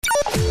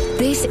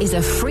This is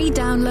a free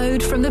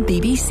download from the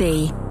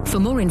BBC. For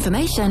more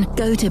information,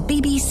 go to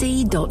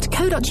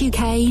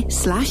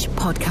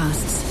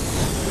bbc.co.uk/podcasts.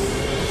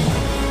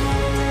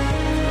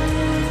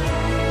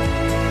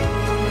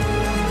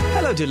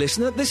 Hello, dear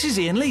listener. This is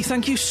Ian Lee.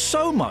 Thank you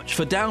so much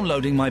for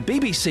downloading my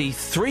BBC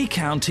Three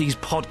Counties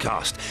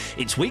podcast.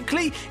 It's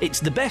weekly, it's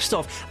the best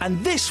of,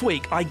 and this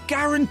week, I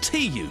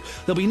guarantee you,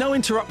 there'll be no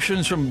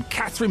interruptions from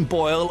Catherine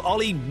Boyle,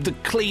 Ollie the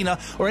Cleaner,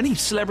 or any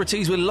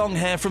celebrities with long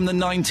hair from the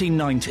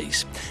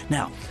 1990s.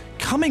 Now,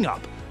 coming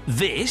up,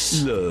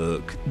 this...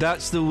 Look,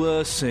 that's the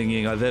worst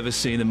singing I've ever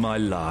seen in my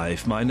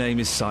life. My name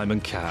is Simon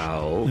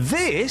Cowell.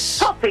 This...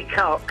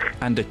 Poppycock.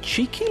 And a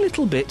cheeky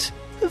little bit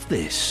of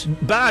this.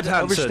 Bad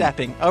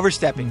Hanson.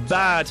 Overstepping.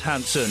 Bad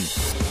Hanson.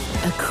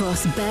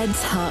 Across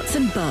beds, hearts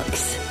and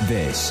bucks.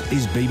 This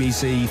is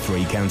BBC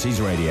Three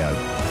Counties Radio.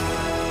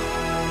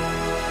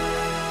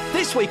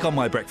 This week on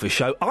my breakfast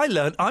show, I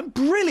learned I'm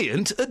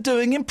brilliant at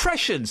doing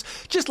impressions,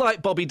 just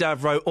like Bobby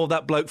Davro or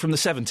that bloke from the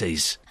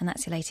 70s. And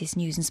that's your latest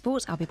news and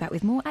sport. I'll be back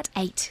with more at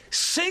 8.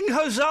 Sing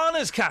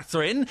hosannas,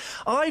 Catherine!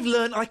 I've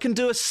learned I can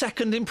do a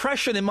second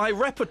impression in my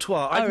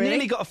repertoire. I've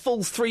nearly got a full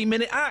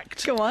 3-minute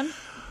act. Go on.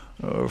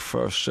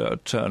 First set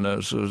of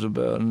tenors was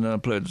about, and I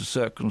played the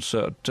second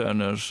set of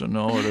tenors, and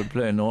I was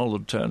playing all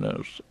the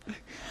tenors.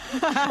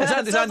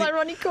 Sounds like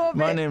Ronnie Corbett.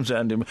 My name's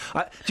Andy. Do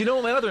you know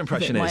what my other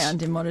impression is? My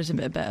Andy Murray's a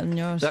bit better than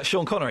yours. That's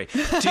Sean Connery.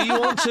 Do you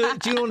want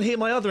to hear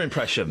my other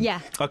impression?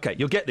 Yeah. Okay,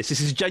 you'll get this. This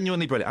is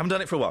genuinely brilliant. I haven't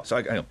done it for a while, so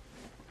hang on.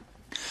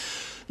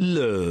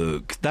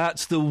 Look,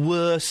 that's the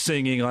worst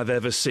singing I've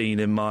ever seen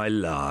in my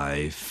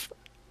life.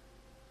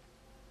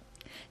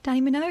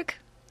 Danny Minogue.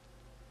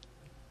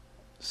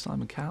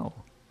 Simon Cowell.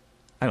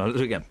 Hang on, I'll do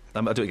it again.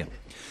 I'll do it again.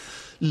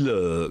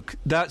 Look,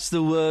 that's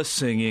the worst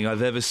singing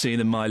I've ever seen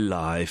in my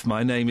life.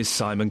 My name is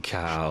Simon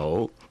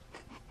Cowell.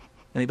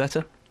 Any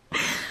better?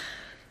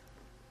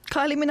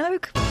 Kylie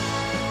Minogue.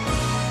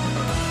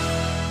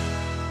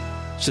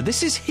 So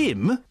this is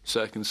him.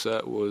 Second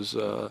set was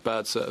a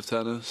bad set of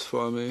tennis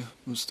for me. It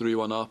was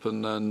 3-1 up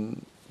and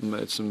then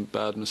made some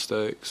bad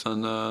mistakes,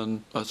 and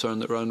then I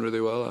turned it around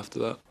really well after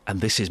that. And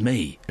this is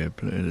me. I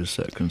played the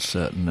second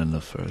set and then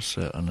the first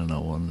set, and then I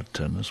won the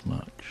tennis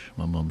match.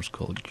 My mum's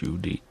called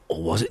Judy.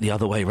 Or was it the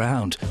other way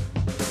round?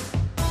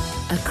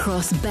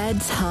 Across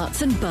beds,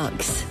 hearts and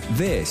bucks.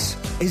 This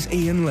is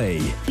Ian Lee.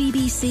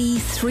 BBC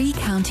Three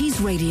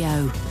Counties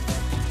Radio.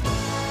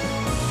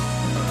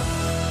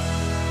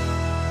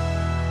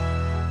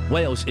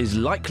 Wales is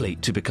likely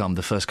to become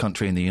the first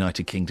country in the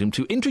United Kingdom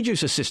to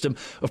introduce a system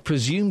of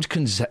presumed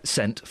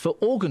consent for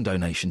organ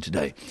donation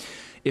today.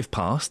 If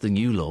passed, the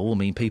new law will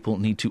mean people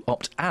need to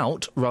opt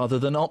out rather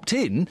than opt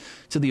in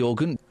to the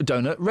organ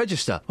donor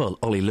register. Well,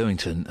 Ollie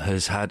Lewington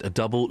has had a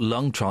double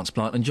lung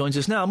transplant and joins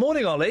us now.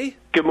 Morning, Ollie.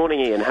 Good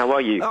morning, Ian. How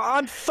are you?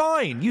 I'm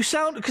fine. You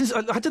sound...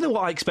 I don't know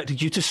what I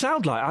expected you to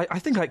sound like. I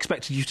think I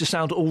expected you to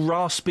sound all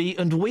raspy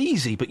and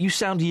wheezy, but you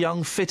sound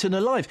young, fit and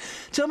alive.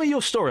 Tell me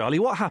your story, Ollie.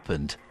 What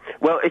happened?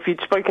 Well, if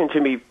you'd spoken to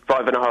me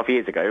 5.5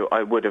 years ago,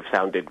 I would have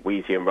sounded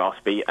wheezy and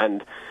raspy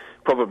and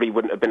probably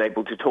wouldn't have been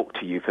able to talk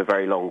to you for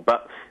very long.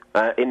 But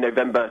in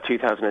November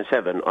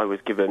 2007, I was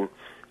given,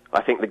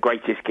 I think, the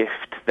greatest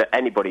gift that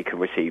anybody can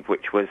receive,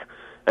 which was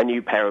a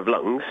new pair of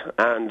lungs,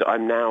 and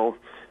I'm now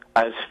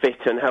as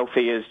fit and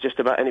healthy as just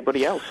about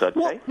anybody else, I'd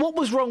say. What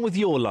was wrong with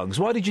your lungs?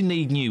 Why did you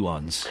need new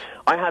ones?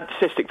 I had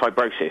cystic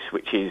fibrosis,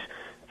 which is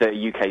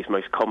the UK's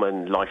most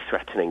common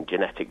life-threatening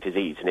genetic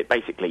disease, and it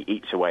basically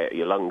eats away at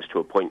your lungs to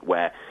a point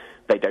where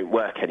they don't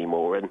work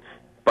anymore. And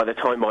by the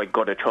time I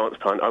got a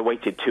transplant, I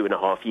waited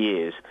 2.5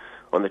 years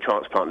on the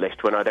transplant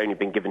list when I'd only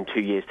been given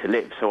 2 years to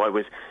live. So I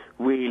was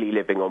really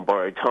living on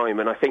borrowed time.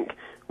 And I think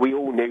we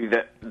all knew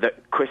that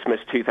Christmas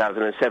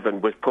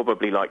 2007 was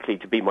probably likely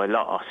to be my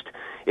last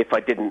if I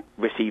didn't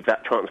receive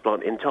that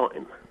transplant in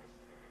time.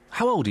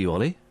 How old are you,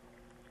 Ollie?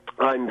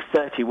 I'm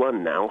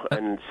 31 now,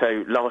 and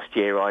so last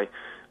year I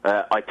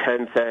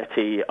turned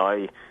 30,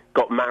 I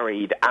got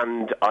married,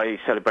 and I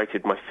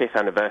celebrated my 5th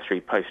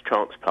anniversary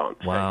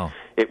post-transplant. Wow. So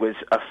it was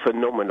a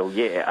phenomenal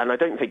year, and I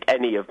don't think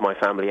any of my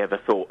family ever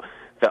thought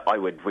that I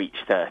would reach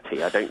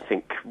 30. I don't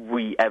think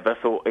we ever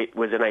thought it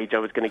was an age I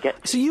was going to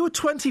get to. So you were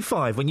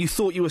 25 when you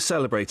thought you were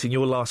celebrating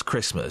your last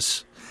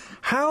Christmas.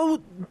 How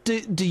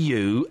do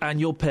you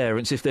and your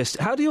parents,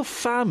 how do your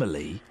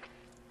family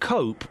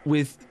cope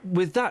with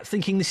that,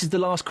 thinking this is the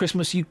last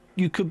Christmas you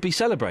could be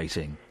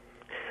celebrating?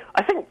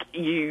 I think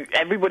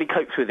everybody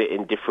copes with it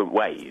in different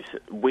ways.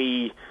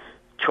 We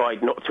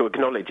tried not to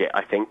acknowledge it,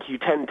 I think. You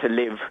tend to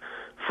live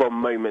from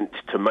moment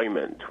to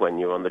moment when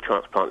you're on the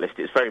transplant list.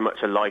 It's very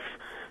much a life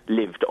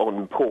lived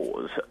on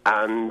pause.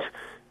 And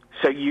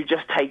so you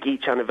just take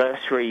each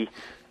anniversary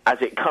as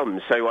it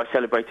comes. So I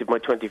celebrated my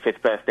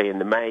 25th birthday in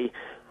the May,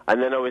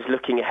 and then I was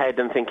looking ahead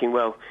and thinking,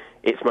 well,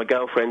 it's my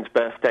girlfriend's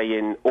birthday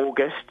in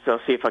August, so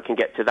I'll see if I can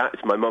get to that.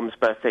 It's my mum's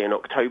birthday in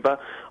October.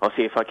 I'll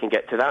see if I can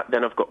get to that.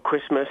 Then I've got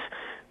Christmas.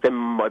 Then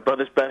my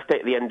brother's birthday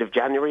at the end of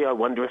January. I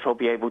wonder if I'll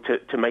be able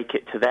to make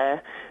it to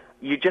there.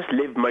 you just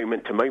live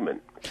moment to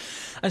moment.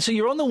 And so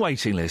you're on the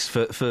waiting list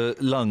for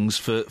lungs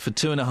for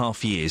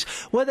 2.5 years.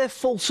 Were there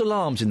false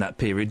alarms in that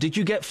period? Did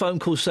you get phone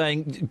calls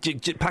saying,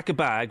 pack a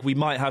bag, we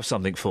might have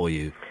something for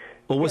you?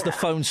 Or was the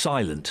phone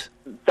silent?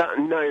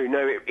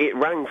 No, it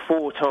rang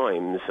 4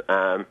 times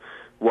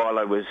while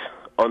I was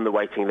on the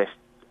waiting list,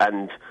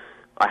 and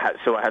I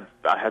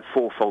had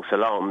 4 false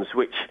alarms,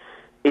 which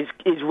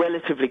is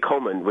relatively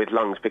common with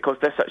lungs because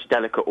they're such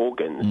delicate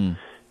organs.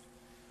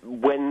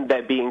 When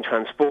they're being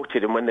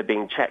transported and when they're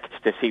being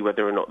checked to see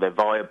whether or not they're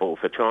viable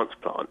for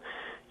transplant,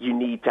 you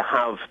need to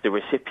have the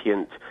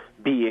recipient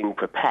being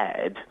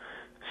prepared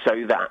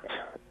so that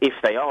if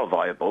they are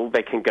viable,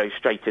 they can go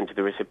straight into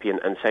the recipient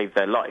and save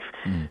their life.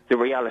 The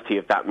reality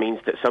of that means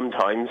that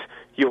sometimes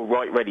you're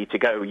right ready to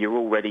go, you're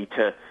all ready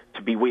to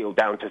be wheeled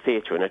down to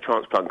theatre, and a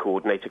transplant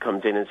coordinator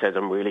comes in and says,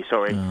 I'm really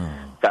sorry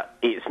that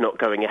it's not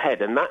going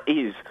ahead. And that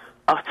is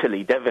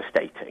utterly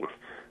devastating.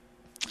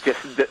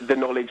 Just the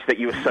knowledge that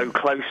you were so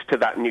close to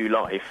that new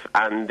life,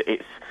 and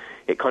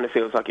it kind of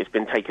feels like it's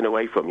been taken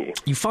away from you.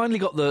 You finally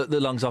got the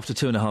lungs after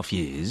 2.5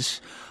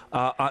 years.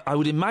 I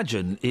would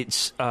imagine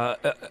it's...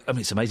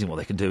 it's amazing what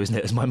they can do, isn't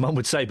it, as my mum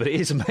would say, but it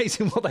is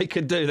amazing what they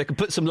can do. They can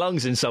put some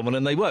lungs in someone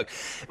and they work.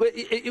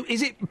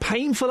 Is it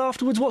painful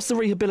afterwards? What's the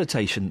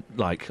rehabilitation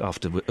like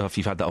after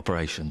you've had that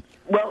operation?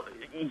 Well,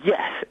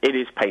 yes, it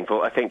is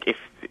painful. I think if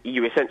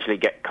you essentially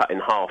get cut in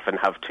half and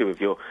have 2 of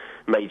your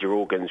major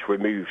organs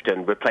removed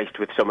and replaced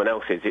with someone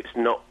else's, it's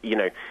not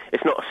a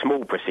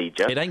small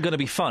procedure. It ain't going to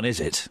be fun, is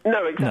it?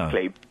 No,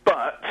 exactly. No.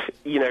 But,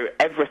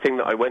 everything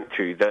that I went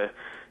through, the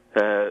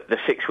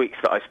 6 weeks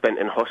that I spent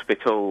in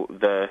hospital,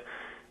 the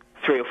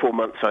 3 or 4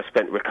 months I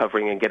spent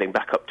recovering and getting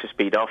back up to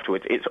speed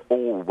afterwards, it's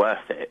all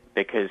worth it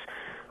because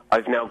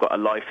I've now got a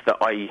life that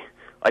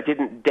I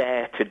didn't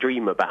dare to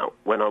dream about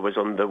when I was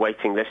on the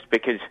waiting list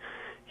because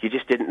you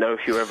just didn't know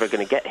if you were ever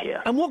going to get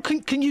here. And what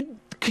can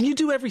you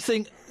do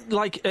everything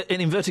like,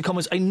 in inverted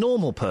commas, a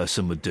normal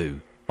person would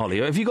do,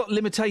 Ollie? Have you got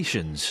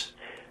limitations?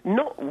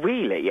 Not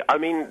really. I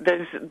mean,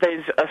 there's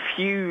a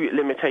few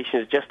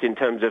limitations just in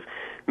terms of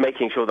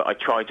making sure that I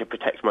try to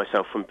protect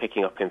myself from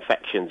picking up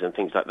infections and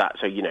things like that.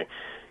 So,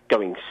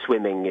 going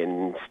swimming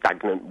in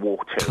stagnant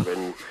water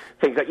and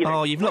things like,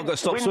 Oh, you've not got to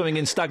stop swimming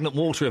in stagnant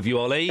water, have you,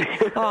 Ollie?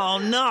 Oh,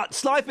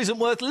 nuts! Life isn't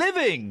worth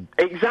living!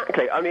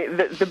 Exactly. I mean,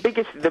 the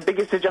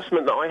biggest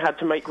adjustment that I had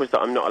to make was that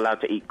I'm not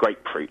allowed to eat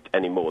grapefruit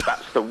anymore.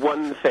 That's the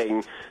one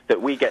thing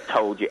that we get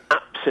told you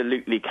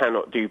absolutely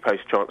cannot do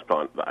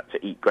post-transplant,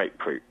 to eat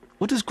grapefruit.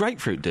 What does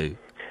grapefruit do?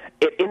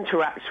 It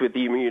interacts with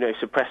the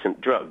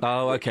immunosuppressant drug.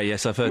 Oh, OK,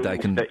 yes, I've heard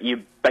that. That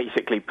you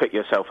basically put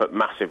yourself at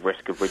massive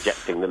risk of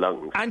rejecting the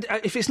lungs. And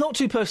if it's not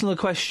too personal a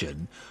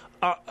question,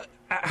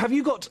 have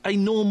you got a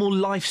normal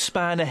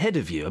lifespan ahead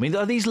of you? I mean,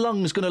 are these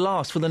lungs going to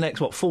last for the next,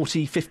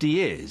 40, 50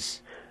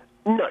 years?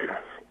 No,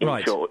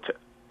 in short.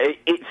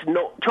 It's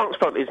not...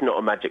 Transplant is not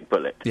a magic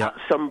bullet. Yeah. At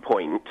some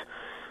point,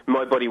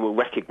 my body will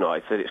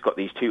recognise that it's got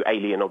these 2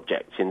 alien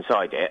objects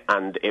inside it,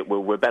 and it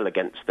will rebel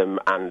against them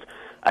and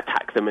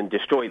attack them and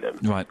destroy them.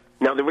 Right.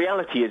 Now, the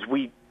reality is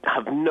we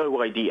have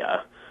no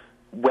idea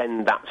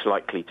when that's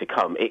likely to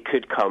come. It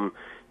could come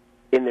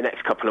in the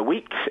next couple of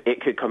weeks.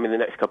 It could come in the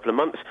next couple of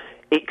months.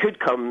 It could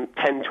come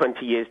 10,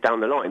 20 years down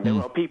the line. There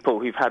are people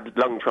who've had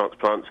lung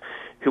transplants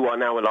who are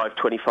now alive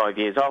 25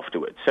 years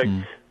afterwards. So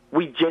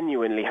we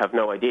genuinely have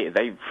no idea.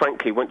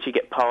 Frankly, once you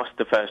get past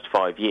the first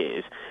 5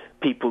 years,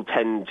 people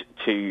tend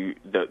to,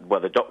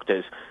 the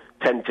doctors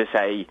tend to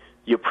say,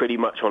 you're pretty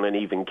much on an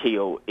even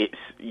keel. It's,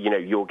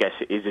 your guess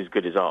is as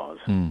good as ours.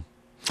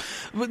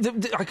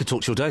 I could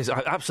talk to you all day.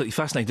 Absolutely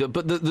fascinating.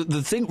 But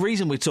the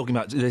reason we're talking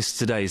about this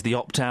today is the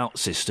opt-out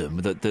system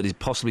that is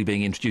possibly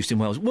being introduced in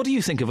Wales. What do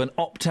you think of an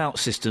opt-out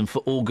system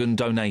for organ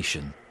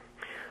donation?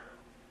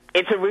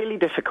 It's a really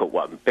difficult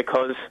one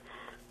because,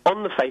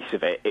 on the face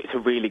of it, it's a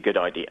really good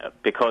idea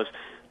because,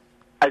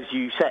 as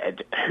you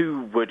said,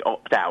 who would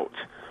opt out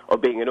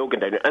of being an organ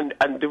donor?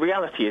 And the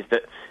reality is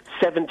that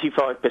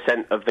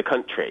 75% of the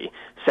country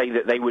say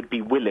that they would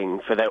be willing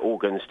for their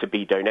organs to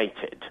be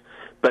donated.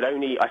 But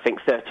only, I think,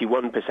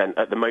 31%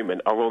 at the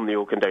moment are on the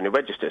organ donor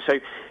register. So,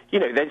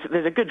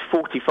 there's a good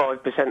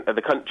 45% of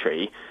the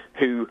country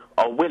who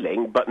are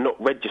willing but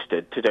not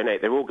registered to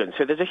donate their organs.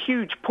 So there's a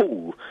huge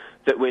pool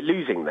that we're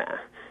losing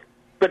there.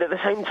 But at the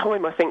same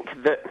time, I think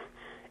that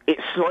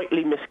it's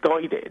slightly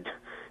misguided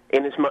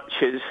in as much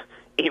as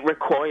it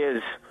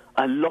requires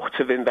a lot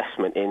of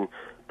investment in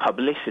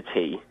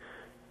publicity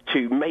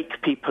to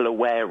make people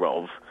aware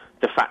of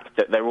the fact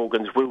that their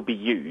organs will be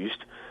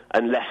used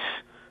unless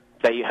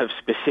they have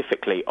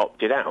specifically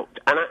opted out.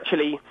 And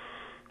actually,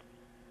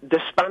 the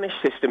Spanish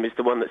system is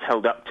the one that's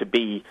held up to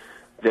be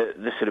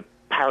the sort of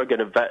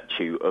paragon of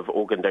virtue of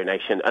organ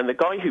donation. And the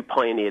guy who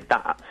pioneered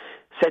that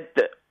said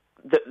that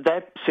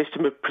their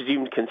system of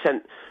presumed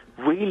consent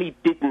really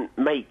didn't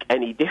make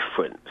any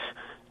difference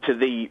to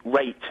the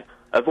rate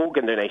of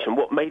organ donation.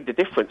 What made the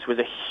difference was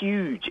a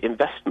huge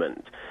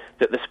investment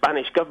that the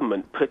Spanish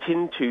government put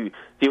into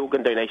the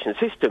organ donation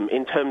system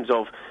in terms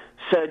of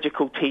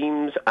surgical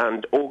teams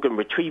and organ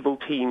retrieval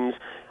teams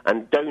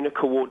and donor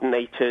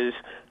coordinators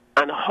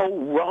and a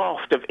whole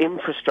raft of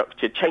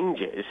infrastructure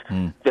changes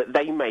that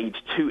they made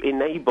to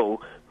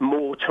enable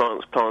more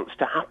transplants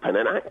to happen.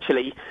 And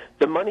actually,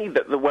 the money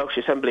that the Welsh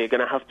Assembly are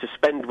going to have to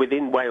spend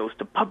within Wales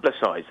to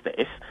publicise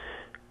this,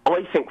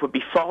 I think would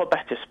be far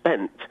better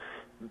spent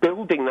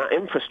building that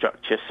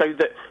infrastructure so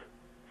that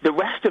the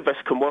rest of us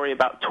can worry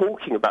about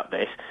talking about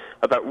this,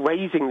 about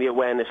raising the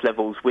awareness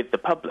levels with the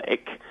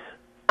public,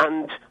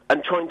 and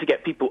trying to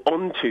get people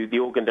onto the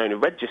organ donor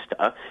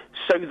register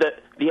so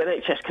that the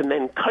NHS can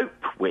then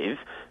cope with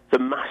the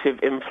massive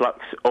influx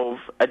of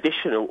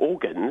additional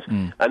organs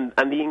and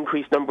the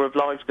increased number of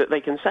lives that they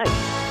can save.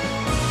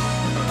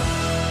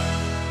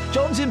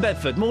 John's in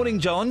Bedford. Morning,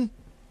 John.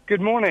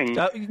 Good morning.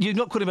 You're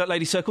not calling about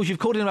lady circles, you've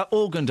called in about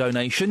organ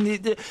donation.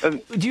 Do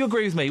you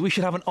agree with me? We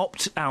should have an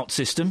opt-out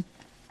system.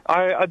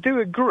 I do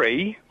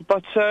agree,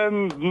 but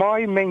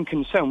my main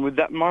concern was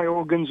that my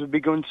organs would be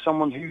going to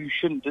someone who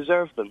shouldn't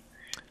deserve them,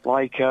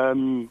 like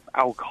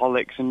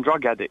alcoholics and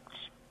drug addicts.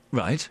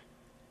 Right.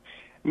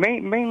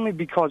 Mainly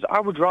because I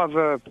would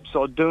rather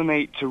sort of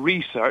donate to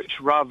research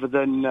rather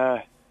than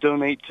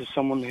donate to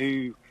someone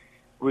who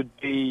would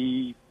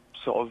be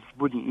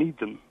wouldn't need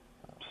them.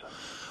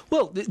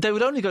 Well, they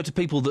would only go to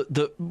people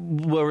that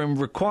were in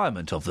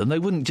requirement of them. They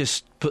wouldn't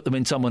just put them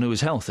in someone who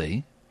was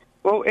healthy.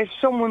 Well, if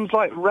someone's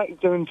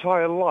wrecked their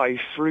entire life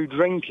through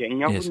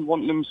drinking, I wouldn't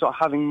want them sort of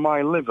having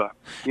my liver.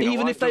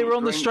 Even if they were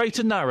on the straight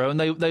and narrow and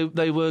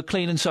they were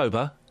clean and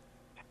sober?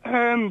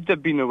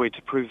 There'd be no way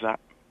to prove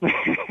that.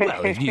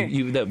 Well,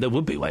 there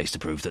would be ways to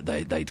prove that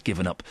they'd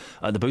given up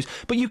the booze.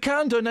 But you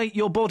can donate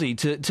your body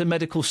to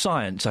medical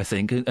science, I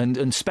think,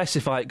 and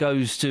specify it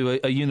goes to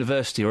a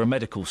university or a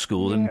medical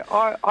school.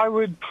 Yeah, I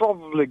would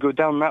probably go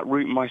down that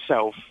route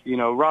myself,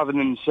 rather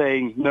than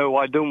saying, no,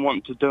 I don't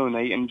want to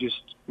donate and just,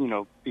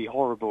 be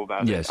horrible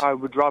about it. I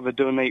would rather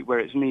donate where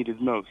it's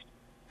needed most.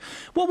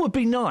 What would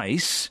be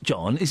nice,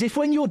 John, is if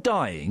when you're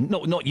dying,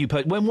 not you,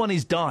 when one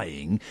is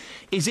dying,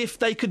 is if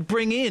they could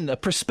bring in a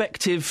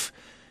prospective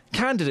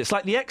candidates,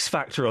 like the X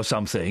Factor or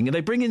something, and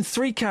they bring in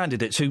 3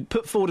 candidates who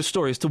put forward a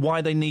story as to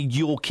why they need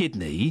your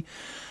kidney,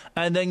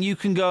 and then you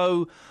can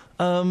go,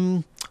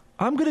 I'm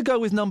going to go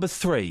with number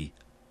 3.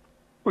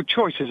 Well,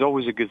 choice is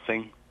always a good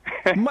thing.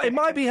 It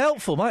might be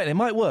helpful, mightn't it? It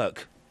might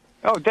work.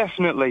 Oh,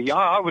 definitely.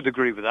 I would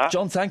agree with that.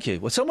 John, thank you.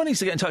 Well, someone needs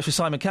to get in touch with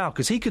Simon Cowell,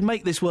 because he could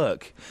make this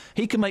work.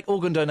 He can make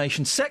organ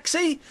donation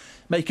sexy,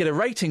 make it a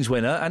ratings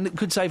winner, and it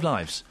could save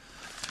lives.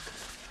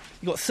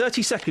 You've got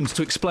 30 seconds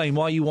to explain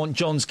why you want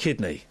John's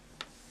kidney.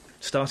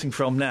 Starting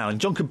from now.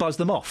 And John could buzz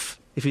them off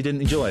if he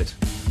didn't enjoy it.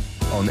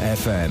 On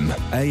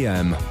FM,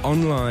 AM,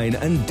 online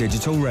and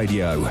digital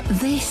radio.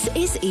 This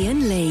is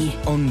Ian Lee.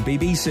 On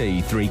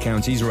BBC Three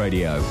Counties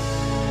Radio.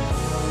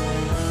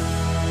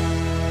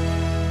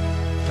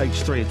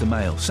 Page 3 of the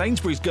Mail.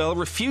 Sainsbury's girl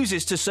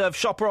refuses to serve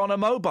shopper on a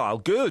mobile.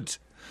 Good.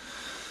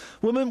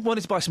 Woman wanted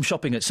to buy some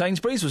shopping at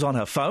Sainsbury's, was on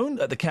her phone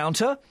at the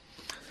counter.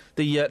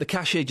 The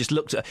cashier just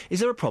looked at her.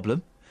 Is there a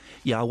problem?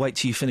 Yeah, I'll wait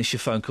till you finish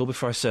your phone call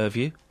before I serve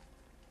you.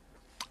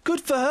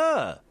 Good for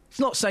her. It's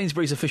not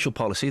Sainsbury's official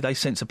policy. They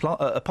since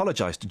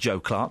apologised to Joe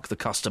Clark, the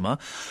customer.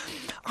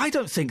 I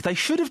don't think they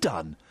should have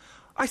done.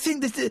 I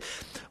think that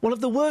one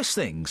of the worst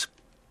things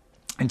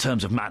in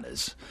terms of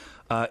manners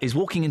is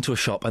walking into a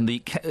shop and the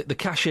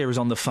cashier is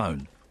on the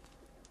phone.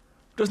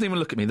 Doesn't even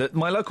look at me.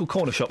 My local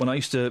corner shop, when I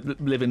used to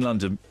live in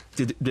London,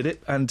 did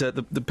it, and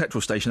the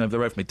petrol station over the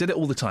road from me did it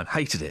all the time.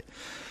 Hated it.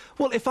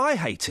 Well, if I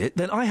hate it,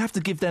 then I have to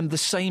give them the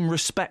same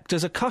respect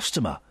as a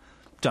customer,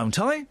 don't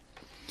I?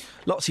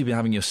 Lots of you have been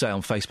having your say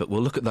on Facebook.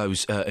 We'll look at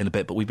those in a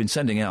bit, but we've been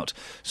sending out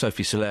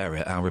Sophie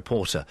Solaria, our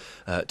reporter,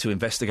 to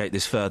investigate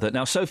this further.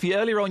 Now, Sophie,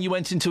 earlier on you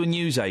went into a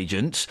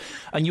newsagent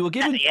and you were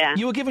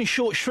given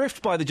short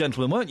shrift by the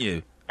gentleman, weren't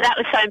you? That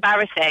was so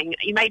embarrassing.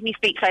 You made me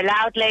speak so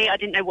loudly. I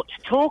didn't know what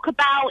to talk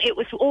about. It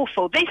was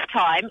awful. This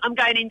time, I'm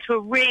going into a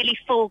really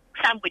full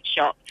sandwich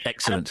shop.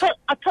 Excellent.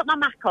 I put my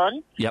Mac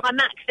on, Yep. my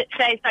Mac that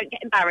says don't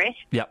get embarrassed.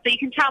 Yep. So you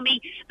can tell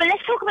me. But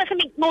let's talk about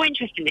something more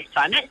interesting this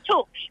time. Let's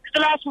talk, because the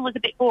last one was a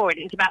bit boring.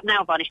 It was about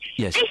nail varnish.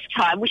 Yes. This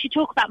time, we should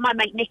talk about my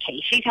mate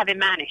Nikki. She's having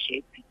man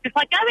issues. If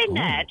I go in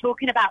there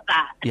talking about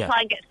that and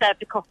try and get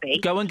served a coffee...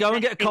 Go and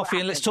get a coffee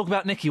and let's talk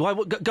about Nikki. Why?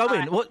 Go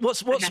in.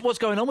 What's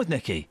going on with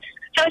Nikki?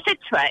 So I said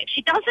to her, if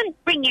she doesn't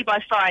ring you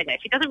by Friday,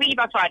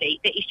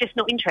 that he's just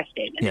not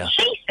interested. And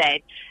she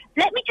said,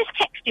 let me just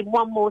text him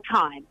one more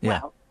time.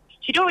 Yeah. Well,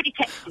 she'd already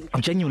texted him.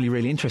 I'm genuinely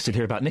really interested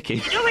here about Nikki.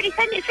 She'd already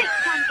sent it 6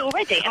 times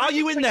already. Are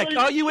you in there?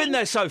 Are you in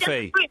there,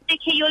 Sophie? Desperate,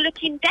 Nikki. You're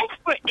looking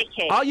desperate,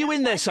 Nikki. Are you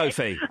in there,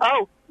 Sophie?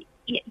 Oh,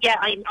 yeah,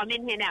 I'm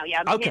in here now.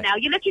 Yeah, I'm in here now.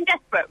 You're looking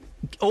desperate.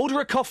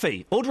 Order a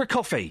coffee.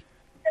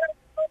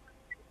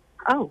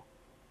 Oh.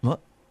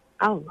 What?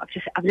 Oh,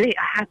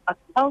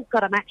 oh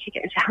God, I'm actually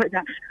getting shouted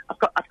at. I've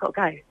got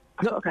to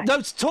go.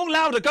 No, talk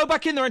louder. Go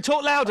back in there and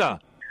talk louder.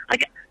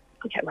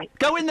 Okay, wait.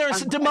 Go in there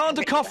and demand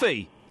a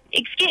coffee.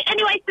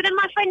 Anyway, so then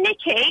my friend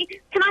Nikki,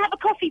 can I have a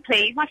coffee,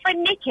 please? My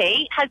friend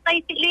Nikki has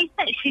basically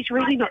said she's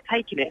really not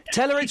taking it.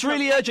 Tell her it's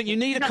really urgent. You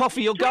need a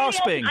coffee. You're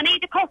gasping. I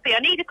need a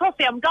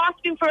coffee. I'm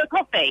gasping for a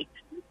coffee.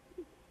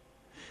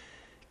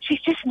 She's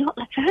just not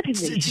serving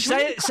me.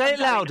 Say it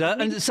louder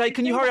and say,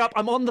 can you hurry up?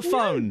 I'm on the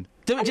phone.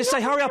 Just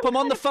say, hurry up, I'm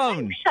on the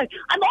phone. So,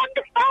 I'm on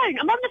the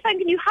phone.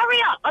 Can you hurry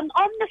up? I'm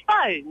on the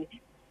phone.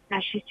 Now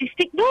she's just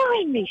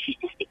ignoring me.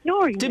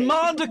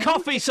 Demand a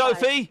coffee,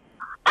 Sophie.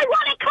 I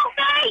want a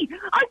coffee!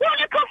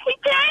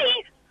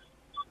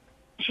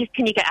 Please!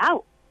 Can you get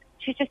out?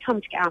 She's just told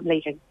me to get out. I'm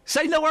leaving.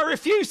 Say no, I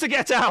refuse to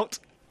get out.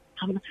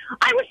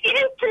 I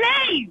refuse to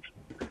leave.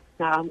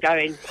 No, I'm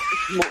going.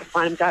 It's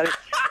mortifying. I'm going.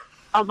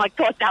 Oh my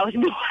God, that was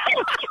mortifying.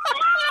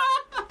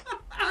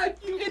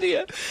 You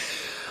idiot.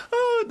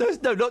 Oh,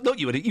 no, not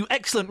you idiot. You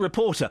excellent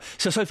reporter.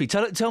 So, Sophie,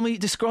 tell me,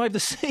 describe the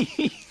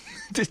scene.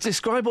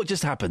 Describe what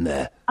just happened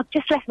there. I've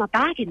just left my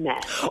bag in there.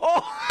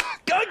 Oh,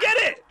 go and get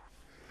it.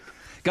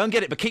 Go and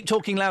get it, but keep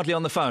talking loudly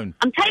on the phone.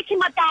 I'm taking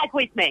my bag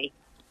with me.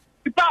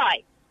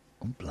 Goodbye.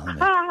 Oh,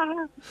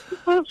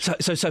 blimey.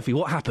 So, Sophie,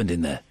 what happened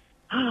in there?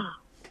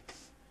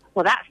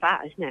 Well, that's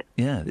that, isn't it?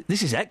 Yeah,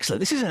 this is excellent.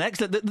 This is an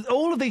excellent...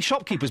 All of these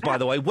shopkeepers, by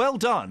the way, well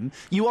done.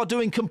 You are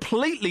doing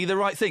completely the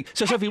right thing.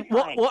 So, Sophie,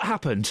 what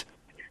happened?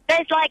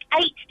 There's like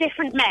 8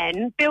 different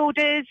men,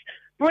 builders,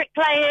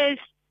 bricklayers,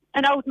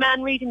 an old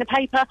man reading the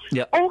paper,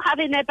 all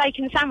having their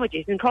bacon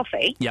sandwiches and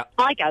coffee. Yeah.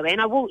 I go in,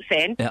 I waltz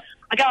in,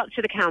 I go up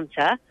to the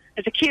counter,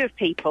 there's a queue of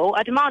people,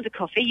 I demand a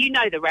coffee, you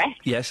know the rest.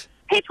 Yes.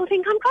 People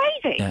think I'm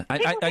crazy. Yeah.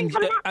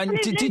 And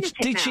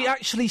did she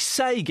actually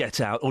say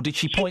get out, or did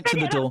she point to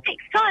the door?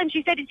 6 times.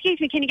 She said, "Excuse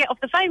me, can you get off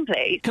the phone,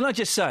 please?" Can I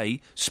just say,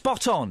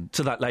 spot on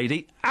to that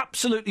lady.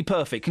 Absolutely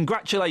perfect.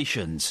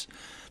 Congratulations.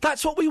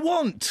 That's what we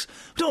want.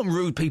 We don't want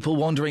rude people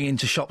wandering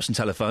into shops and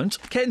telephones.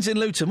 Ken's in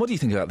Luton. What do you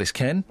think about this,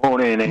 Ken?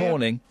 Morning, Ian.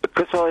 Morning.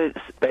 Because I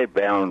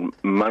bedbound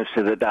most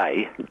of the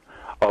day,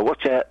 I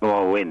watch out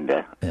my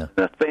window. Yeah.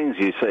 The things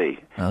you see.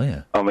 Oh,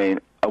 yeah. I mean,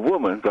 a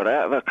woman got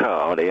out of her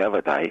car the other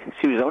day.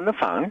 She was on the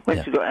phone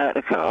when she got out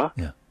of the car.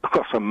 Yeah.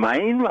 Across a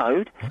main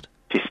road. What?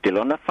 She's still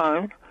on the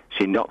phone.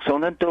 She knocks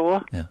on the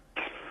door. Yeah.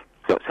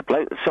 Got the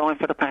bloke to sign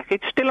for the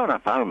package. Still on her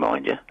phone,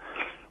 mind you.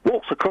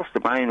 Walks across the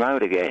main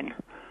road again.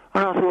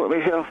 And I thought to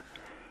myself,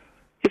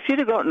 if she'd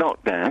have got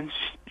knocked down,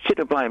 she'd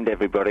have blamed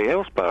everybody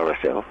else but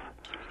herself.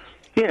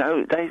 You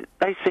know,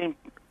 they seem...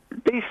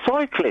 These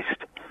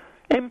cyclists,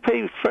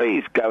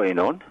 MP3s going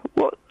on,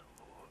 what...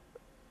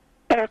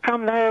 How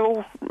come they're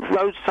all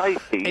road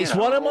safety? It's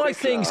one of my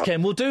things,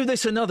 Ken. We'll do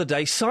this another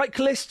day.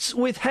 Cyclists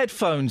with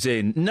headphones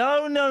in.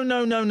 No.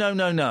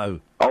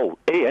 Oh,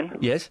 Ian?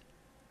 Yes?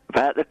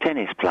 About the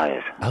tennis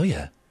players. Oh,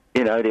 yeah.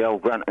 You know, the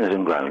old grunters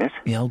and groaners.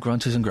 The old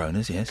grunters and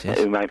groaners, yes.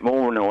 Who make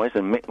more noise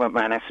than Mick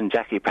McManus and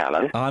Jackie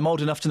Pallow. I'm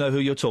old enough to know who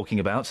you're talking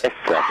about. Yes,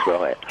 that's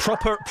right.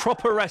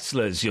 Proper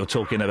wrestlers you're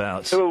talking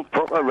about. All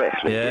proper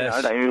wrestlers,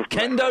 yes. You know.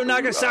 Kendo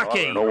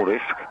Nagasaki. And all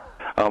this.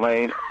 I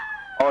mean,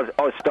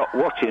 I stopped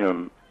watching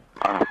them.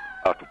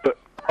 But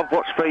I've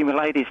watched 3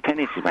 ladies'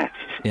 tennis matches.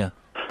 Yeah.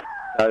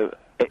 So...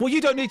 Well, you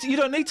don't need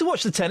to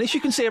watch the tennis. You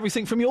can see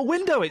everything from your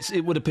window,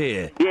 it would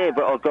appear. Yeah,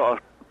 but I've got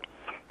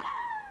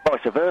a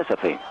vice versa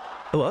thing.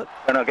 What?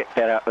 When I get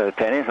fed up with the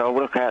tennis, I'll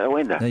look out the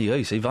window. There you go,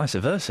 you see, vice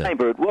versa.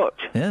 Neighbourhood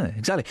watch. Yeah,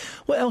 exactly.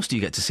 What else do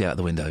you get to see out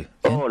the window?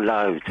 Oh,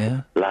 loads.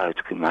 Yeah? Loads,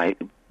 mate.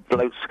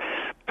 Blokes,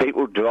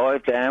 people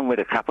drive down with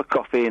a cup of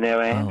coffee in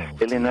their hand,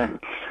 filling the,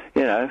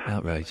 you know...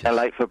 Outrageous. They're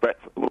late for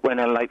when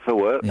they're late for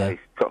work, they've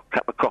got a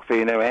cup of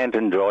coffee in their hand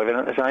and driving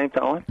at the same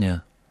time. Yeah.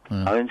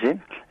 Phones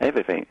in,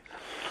 everything.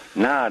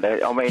 No,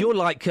 I mean... You're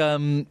like,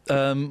 who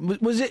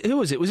was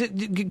it? Was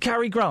it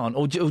Cary Grant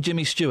or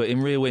Jimmy Stewart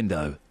in Rear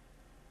Window?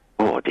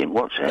 Oh, I didn't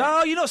watch that.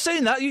 No, you're not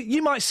seeing that.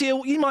 You might see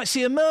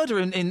a murder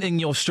in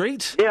your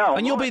street. Yeah,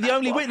 and you'll be the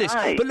only witness.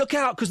 But look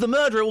out, because the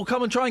murderer will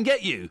come and try and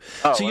get you.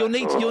 Oh, so you'll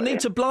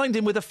need to blind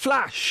him with a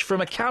flash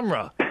from a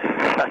camera.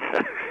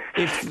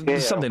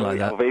 Something like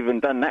that. I've even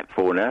done that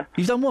before now.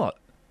 You've done what?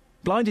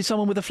 Blinded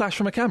someone with a flash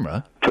from a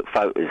camera? Took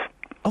photos.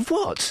 Of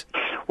what?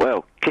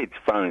 Well, kids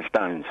throwing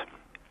stones.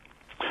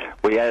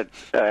 We had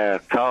a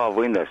car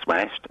window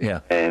smashed.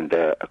 Yeah. And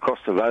across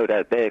the road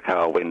had their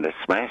car window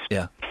smashed.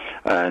 Yeah.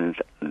 And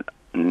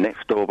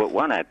next door but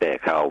one had their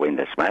car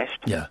window smashed.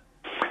 Yeah.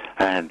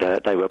 And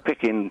they were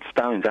picking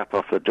stones up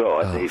off the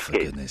drive. Oh, for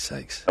goodness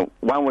sakes.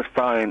 One was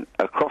throwing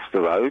across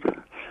the road,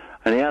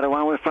 and the other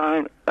one was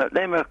throwing at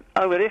them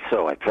over this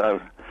side.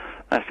 So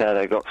that's how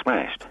they got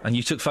smashed. And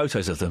you took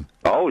photos of them?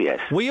 Oh, yes.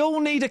 We all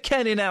need a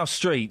Ken in our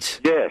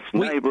street. Yes,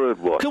 neighbourhood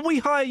watch. Can we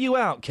hire you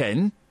out,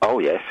 Ken? Oh,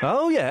 yes.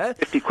 Oh, yeah?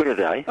 £50 a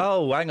day.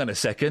 Oh, hang on a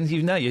second.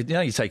 Now you're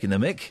taking the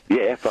mick.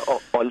 Yeah, but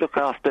I look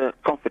after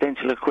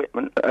confidential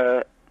equipment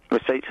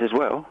receipts as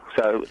well.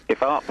 So if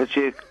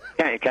Hertfordshire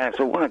County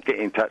Council want to get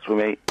in touch with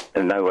me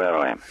and know where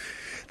I am.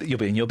 You'll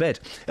be in your bed.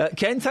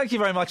 Ken, thank you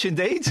very much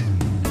indeed.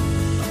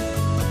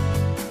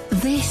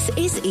 This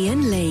is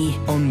Ian Lee.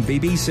 On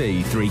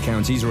BBC Three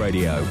Counties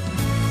Radio.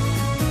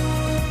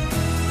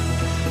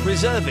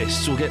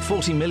 Reservists will get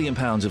 £40 million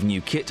of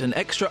new kit and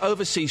extra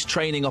overseas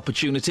training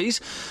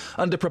opportunities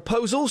under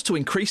proposals to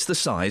increase the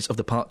size of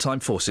the part-time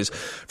forces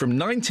from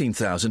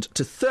 19,000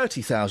 to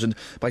 30,000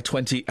 by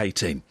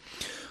 2018.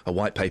 A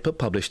white paper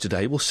published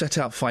today will set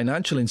out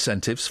financial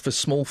incentives for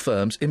small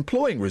firms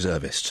employing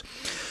reservists.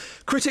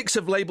 Critics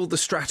have labelled the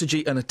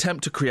strategy an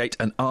attempt to create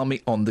an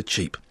army on the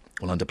cheap.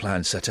 Well, under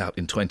plans set out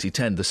in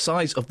 2010, the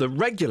size of the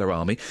regular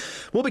army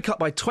will be cut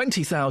by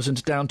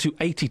 20,000 down to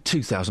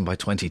 82,000 by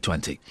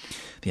 2020.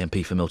 The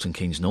MP for Milton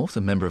Keynes North,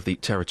 a member of the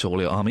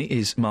Territorial Army,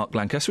 is Mark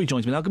Lancaster. He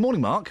joins me now. Good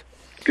morning, Mark.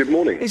 Good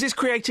morning. Is this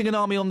creating an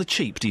army on the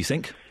cheap, do you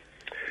think?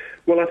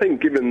 Well, I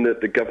think given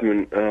that the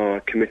government are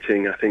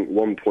committing, I think,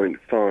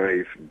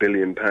 £1.5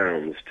 billion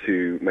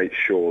to make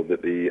sure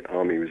that the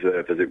Army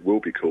Reserve, as it will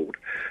be called,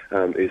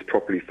 is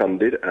properly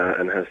funded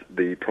and has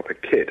the proper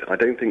kit, I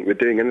don't think we're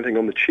doing anything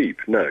on the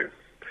cheap, no.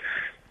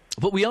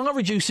 But we are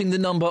reducing the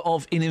number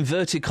of, in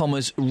inverted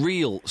commas,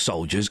 real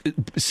soldiers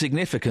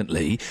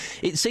significantly.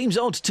 It seems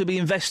odd to be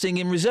investing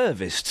in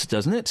reservists,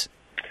 doesn't it?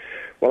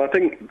 Well, I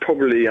think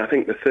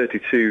the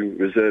 32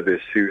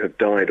 reservists who have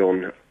died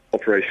on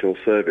operational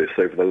service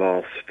over the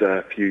last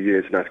few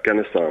years in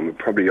Afghanistan would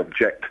probably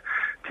object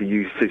to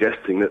you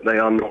suggesting that they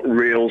are not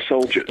real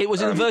soldiers. It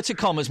was in inverted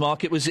commas,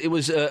 Mark. It was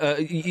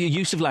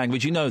use of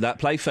language. You know that.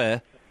 Play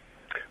fair.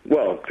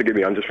 Well, forgive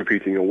me, I'm just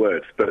repeating your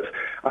words. But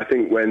I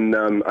think when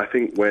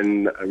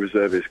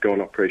reservists go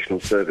on operational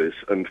service,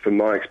 and from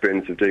my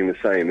experience of doing the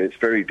same, it's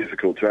very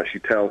difficult to actually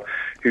tell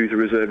who's a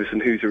reservist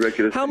and who's a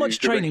regular. How much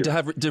training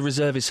do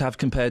reservists have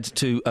compared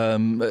to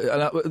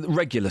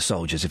regular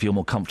soldiers? If you're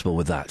more comfortable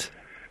with that.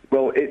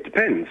 Well, it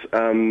depends.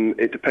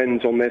 It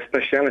depends on their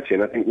speciality,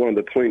 and I think one of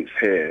the points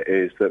here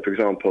is that, for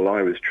example,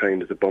 I was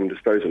trained as a bomb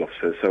disposal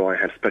officer, so I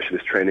had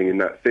specialist training in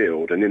that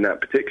field, and in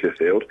that particular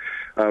field,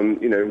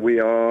 we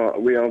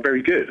are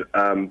very good,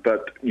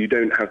 but you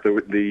don't have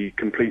the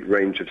complete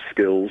range of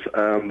skills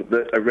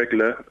that a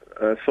regular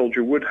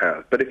soldier would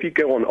have. But if you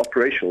go on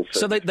operational service,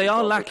 so they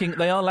are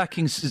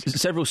lacking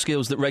several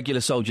skills that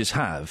regular soldiers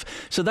have.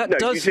 So that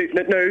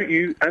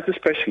you as a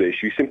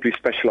specialist, you simply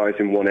specialise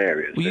in one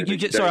area. Well,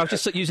 I was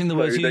just using the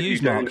words you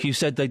used, Mark. You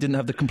said they didn't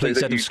have the complete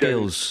set of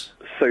skills.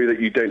 So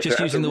that you don't. Just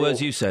using the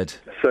words you said.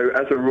 So,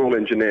 as a Royal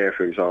Engineer,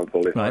 for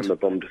example, if I'm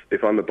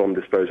a bomb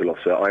disposal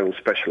officer, I will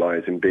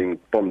specialise in being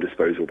bomb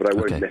disposal, but I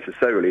won't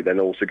necessarily then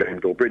also go and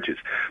build bridges.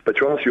 But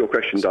to answer your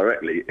question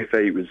directly, if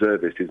a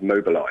reservist is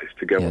mobilised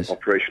to go on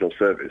operational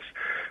service,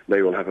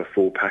 they will have a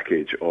full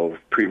package of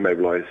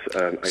pre-mobilised.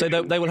 So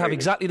they will have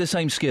exactly the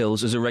same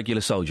skills as a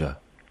regular soldier.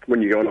 When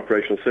you go on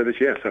operational service,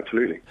 yes,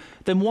 absolutely.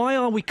 Then why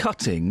are we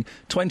cutting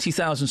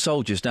 20,000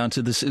 soldiers down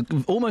to this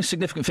almost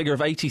significant figure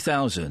of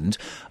 80,000?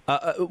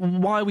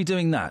 Why are we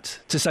doing that?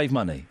 To save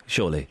money,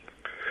 surely?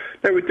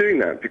 No, we're doing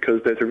that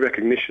because there's a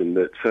recognition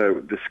that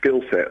the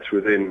skill sets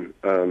within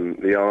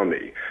the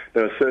Army,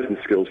 there are certain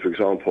skills, for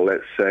example,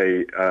 let's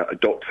say a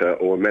doctor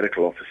or a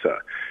medical officer,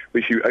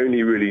 which you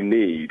only really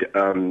need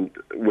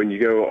when you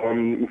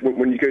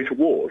go to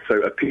war. So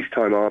a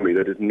peacetime army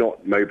that is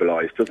not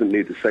mobilised doesn't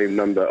need the same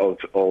number of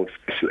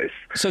specialists.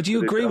 So do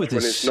you agree with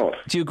this? Do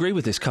you agree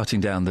with this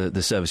cutting down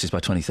the services by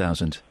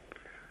 20,000?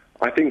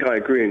 I think I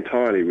agree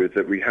entirely with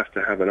that. We have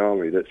to have an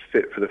army that's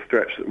fit for the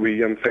threats that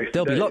we face.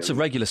 There'll be lots of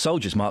regular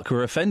soldiers, Mark, who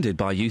are offended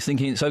by you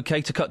thinking it's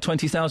OK to cut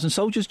 20,000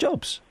 soldiers'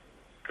 jobs.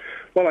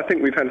 Well, I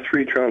think we've had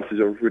 3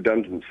 tranches of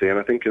redundancy, and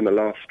I think in the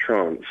last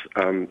tranche,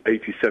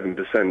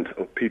 87%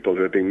 of people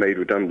who are being made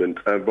redundant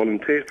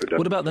volunteered for redundancy.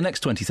 What about the next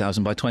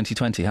 20,000 by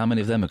 2020? How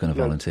many of them are going to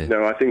volunteer?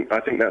 No, I think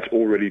that's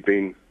already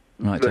been.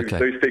 Right, those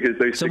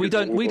figures. So we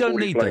don't need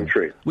them.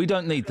 We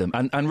don't need them,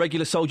 and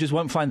regular soldiers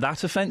won't find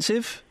that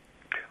offensive.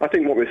 I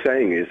think what we're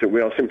saying is that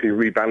we are simply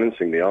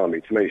rebalancing the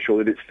army to make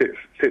sure that it's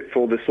fit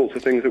for the sorts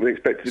of things that we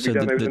expect to be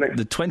done over the next...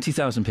 the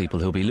 20,000 people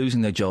who'll be losing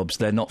their jobs,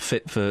 they're not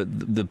fit for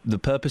the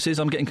purposes?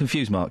 I'm getting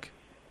confused, Mark.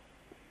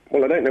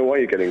 Well, I don't know why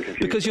you're getting confused.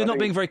 Because you're not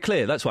being very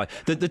clear, that's why.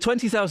 The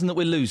 20,000 that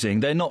we're losing,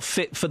 they're not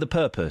fit for the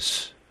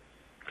purpose.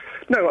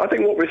 No, I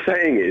think what we're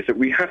saying is that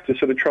we have to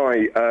sort of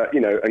try,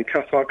 and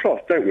cut our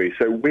cloth, don't we?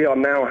 So we are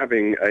now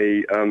having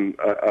a...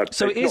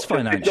 So it is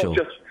financial?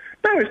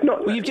 No, it's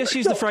not. Well, you've just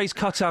used the phrase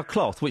 "cut our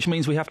cloth," which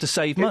means we have to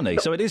save money.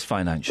 So it is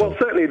financial. Well,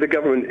 certainly the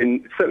government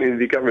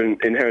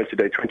inherited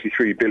a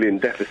 £23 billion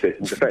deficit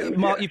in defence.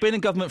 Mark, you've been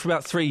in government for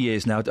about 3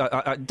 years now.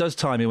 It does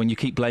time me when you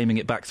keep blaming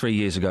it back 3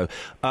 years ago.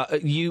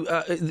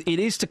 It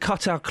is to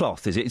cut our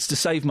cloth, is it? It's to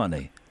save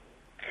money.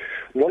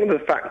 One of the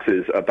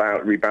factors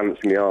about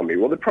rebalancing the army,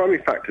 the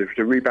primary factor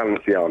to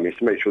rebalance the army is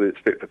to make sure that it's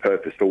fit for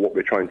purpose for what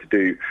we're trying to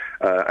do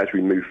as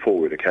we move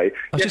forward, OK? I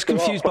was just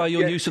confused by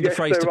your use of the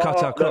phrase to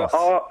cut our cloth.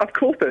 Of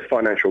course there's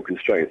financial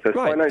constraints.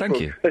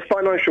 Thank you. There's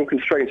financial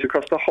constraints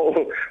across the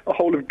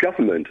whole of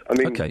government. I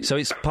mean... OK, so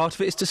part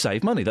of it is to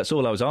save money. That's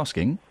all I was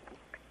asking.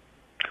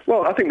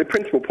 Well, I think the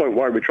principal point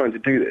why we're trying to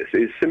do this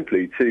is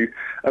simply to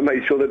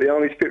make sure that the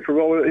army's fit for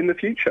role in the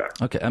future.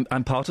 OK,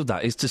 and part of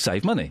that is to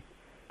save money.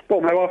 Well,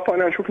 there are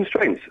financial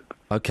constraints.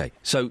 OK,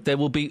 so there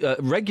will be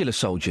regular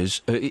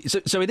soldiers.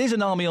 So it is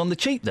an army on the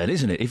cheap, then,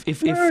 isn't it?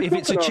 If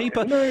it's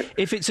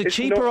a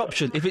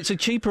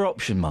cheaper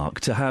option, Mark,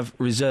 to have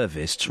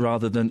reservists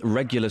rather than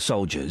regular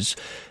soldiers,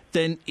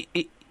 then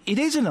it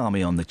is an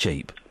army on the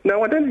cheap.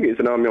 No, I don't think it's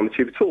an army on the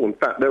tube at all. In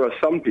fact, there are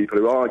some people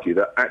who argue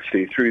that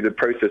actually through the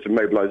process of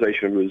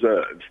mobilisation of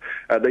reserves,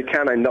 they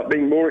can end up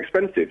being more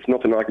expensive. It's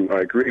not an argument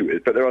I agree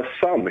with, but there are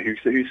some who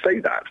say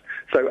that.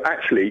 So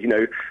actually,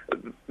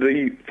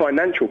 the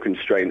financial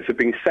constraints have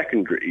been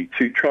secondary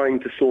to trying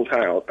to sort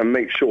out and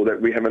make sure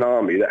that we have an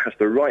army that has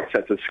the right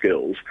set of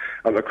skills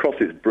across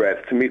its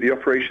breadth to meet the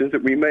operations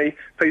that we may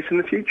face in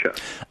the future.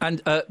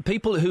 And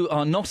people who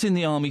are not in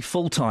the army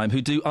full-time,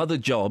 who do other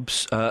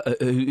jobs,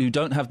 who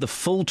don't have the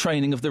full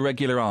training of the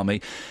regular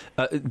army,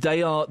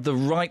 they are the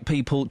right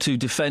people to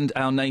defend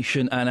our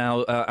nation and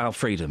our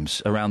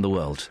freedoms around the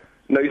world.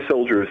 No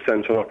soldier is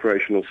sent on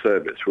operational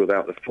service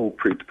without the full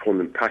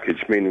pre-deployment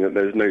package, meaning that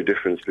there's no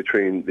difference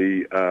between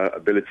the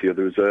ability of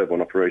the reserve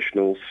on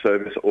operational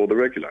service or the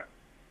regular.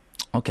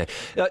 OK.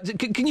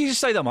 Can you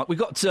just say that, Mark? We've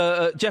got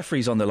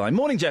Jeffrey's on the line.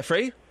 Morning,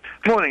 Jeffrey.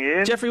 Morning,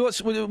 Ian. Jeffrey,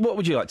 what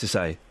would you like to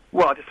say?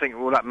 Well, I just think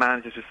what that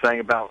man just was saying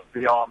about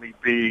the army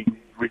being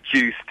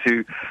reduced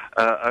to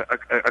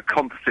a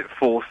composite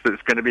force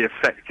that's going to be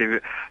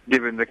effective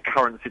given the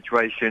current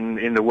situation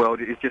in the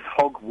world is just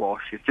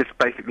hogwash. It's just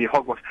basically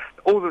hogwash.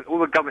 All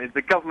the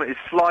government is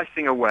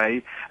slicing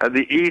away at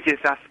the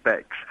easiest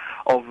aspects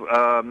of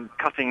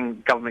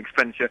cutting government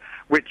expenditure,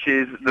 which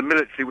is the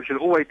military, which will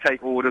always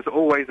take orders,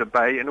 always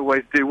obey, and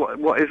always do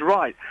what is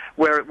right.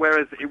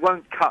 Whereas it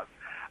won't cut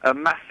a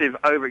massive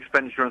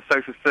over-expenditure on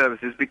social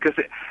services because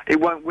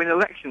it won't win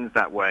elections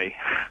that way.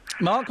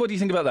 Mark, what do you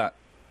think about that?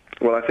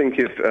 Well, I think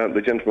if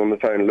the gentleman on the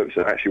phone looks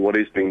at actually what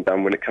is being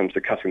done when it comes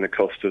to cutting the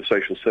cost of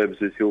social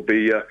services, he'll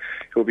be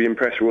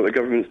impressed with what the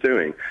government's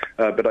doing.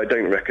 But I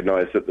don't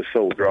recognise that the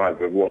sole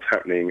driver of what's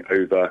happening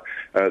over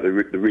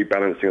the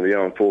rebalancing of the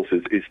armed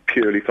forces is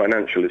purely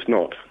financial. It's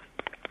not.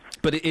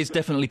 But it is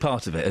definitely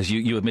part of it, as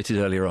you admitted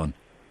earlier on.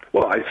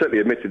 Well, I certainly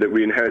admitted that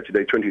we inherited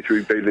a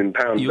 £23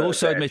 billion. You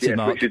also admitted, yes,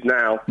 Mark, which is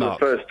now for the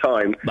first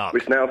time.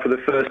 Which now, for the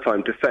first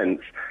time,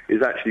 defence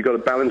is actually got a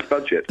balanced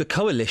budget. The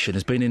coalition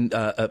has been in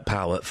at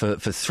power for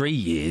 3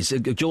 years.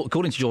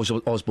 According to George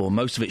Osborne,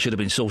 most of it should have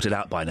been sorted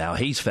out by now.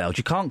 He's failed.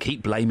 You can't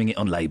keep blaming it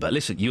on Labour.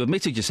 Listen, you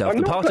admitted yourself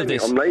that part of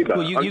this. I'm not blaming it on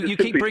Labour. Well, you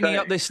keep bringing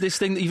up this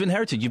thing that you've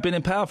inherited. You've been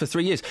in power for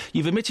 3 years.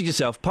 You've admitted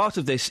yourself part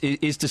of this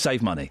is to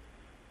save money.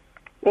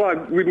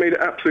 Well, we've made it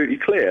absolutely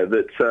clear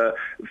that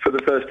for the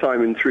first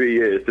time in 3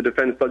 years, the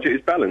defence budget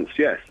is balanced,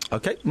 yes.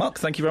 OK, Mark,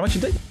 thank you very much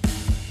indeed.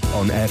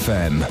 On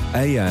FM,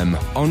 AM,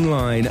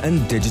 online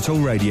and digital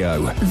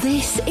radio.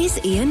 This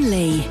is Ian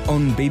Lee.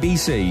 On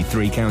BBC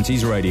Three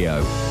Counties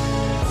Radio.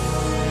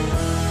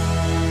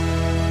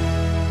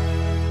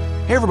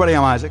 Hey everybody,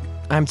 I'm Isaac.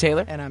 I'm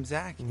Taylor. And I'm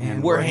Zach.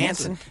 And we're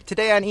Hanson.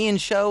 Today on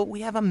Ian's show,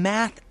 we have a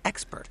math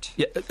expert.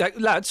 Yeah,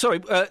 lad, sorry,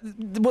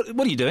 what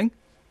are you doing?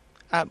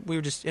 We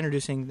were just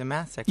introducing the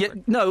maths expert.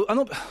 Yeah, no, I'm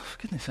not. For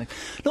goodness sake,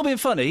 not being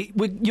funny.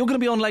 You're going to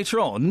be on later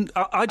on.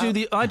 I do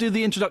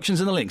the introductions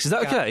and the links. Is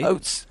that okay?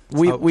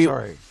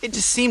 Sorry. It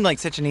just seemed like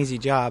such an easy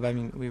job. I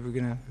mean, we were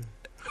going to.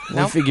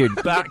 We figured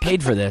get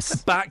paid for this.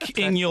 Back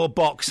in your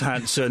box,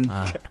 Hanson.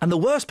 And the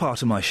worst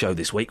part of my show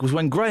this week was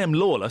when Graham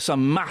Lawler,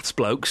 some maths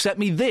bloke, set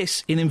me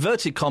this, in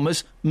inverted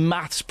commas,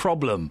 maths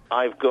problem.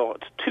 I've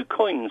got 2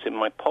 coins in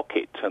my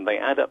pocket and they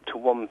add up to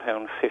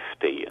 £1.50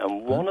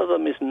 and one of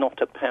them is not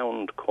a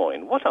pound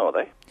coin. What are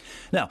they?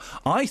 Now,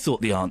 I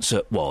thought the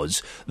answer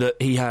was that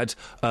he had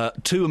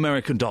 $2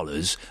 American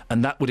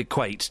and that would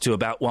equate to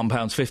about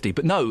 £1.50.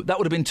 But no, that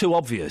would have been too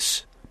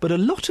obvious. But a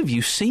lot of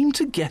you seem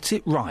to get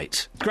it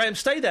right. Graham,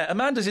 stay there.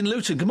 Amanda's in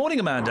Luton. Good morning,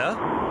 Amanda.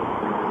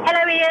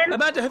 Hello, Ian.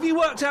 Amanda, have you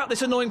worked out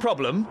this annoying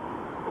problem?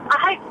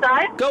 I hope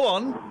so. Go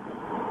on.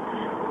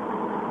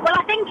 Well,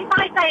 I think if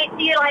I say it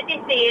to you like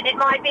this, Ian, it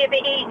might be a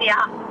bit easier.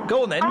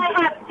 Go on, then. I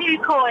have 2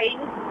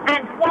 coins,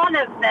 and one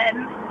of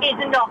them is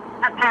not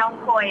a pound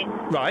coin.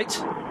 Right.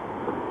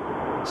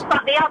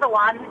 But the other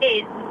one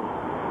is.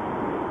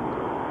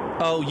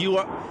 Oh, you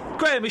are...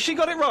 Graham, has she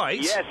got it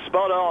right? Yes,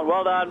 spot on.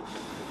 Well done.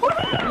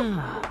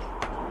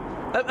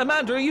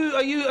 Amanda, are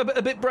you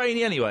a bit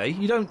brainy anyway?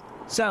 You don't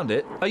sound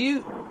it. Are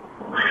you?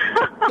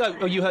 No,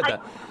 oh, you heard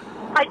that.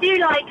 I do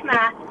like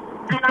maths,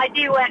 and I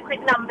do work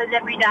with numbers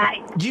every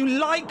day. You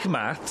like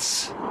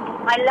maths?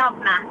 I love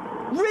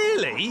maths.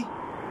 Really?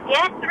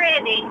 Yes,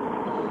 really.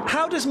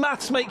 How does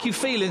maths make you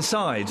feel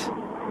inside?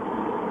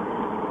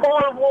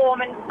 All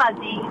warm and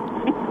fuzzy.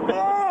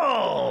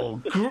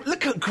 Oh,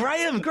 look at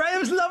Graham.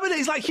 Graham's loving it.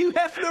 He's like Hugh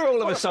Hefner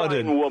all of a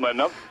sudden.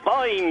 A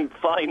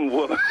fine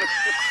woman.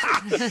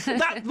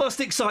 That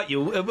must excite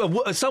you.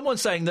 Someone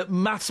saying that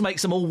maths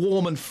makes them all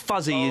warm and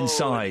fuzzy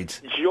inside.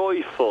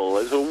 Joyful.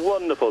 It's a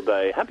wonderful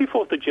day. Happy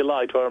 4th of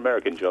July to our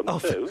American John, too.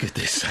 For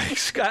goodness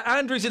sakes.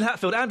 Andrew's in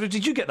Hatfield. Andrew,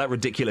 did you get that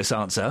ridiculous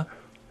answer?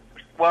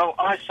 Well,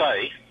 I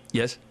say...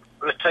 Yes?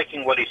 We're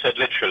taking what he said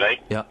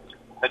literally... Yeah.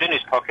 That in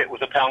his pocket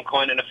was a pound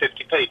coin and a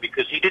 50p,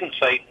 because he didn't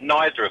say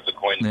neither of the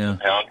coins was a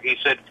pound. He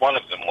said one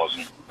of them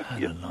wasn't.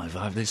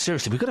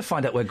 Seriously, we've got to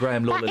find out where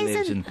Graham Lawler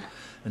lives and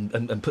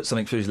put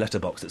something through his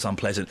letterbox that's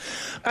unpleasant.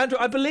 Andrew,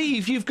 I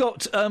believe you've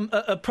got a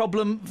maths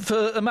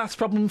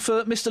problem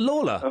for Mr.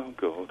 Lawler. Oh,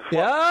 God.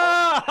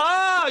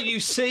 Yeah, you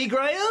see,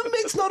 Graham?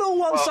 It's not all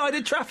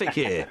one-sided traffic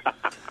here.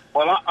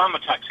 Well, I'm a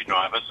taxi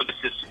driver, so this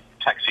is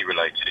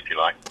taxi-related, if you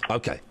like.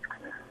 Okay.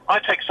 I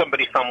take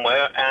somebody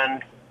somewhere,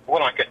 and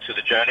when I get to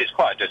the journey, it's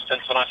quite a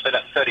distance, and I say,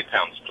 that's £30,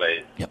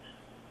 please. Yep.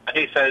 And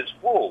he says,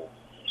 whoa,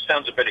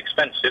 sounds a bit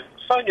expensive.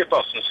 Phone your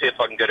boss and see if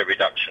I can get a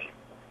reduction.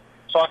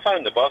 So I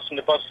phone the boss, and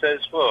the boss says,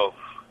 well,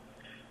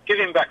 give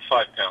him back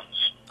 £5.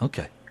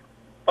 Okay.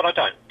 But I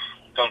don't.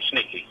 I'm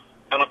sneaky.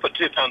 And I put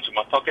 £2 in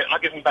my pocket, and I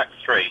give him back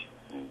 3,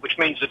 which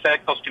means the fare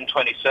cost him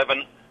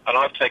 27, and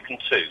I've taken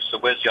 2. So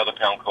where's the other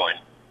pound coin?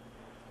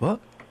 What?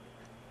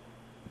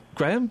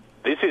 Graham?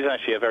 This is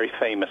actually a very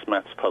famous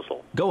maths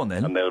puzzle. Go on,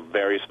 then. And there are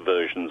various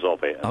versions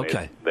of it. And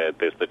Okay.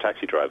 There's the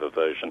taxi driver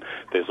version.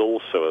 There's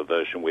also a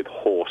version with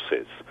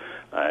horses.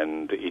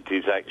 And it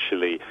is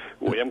actually...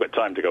 We haven't got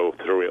time to go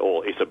through it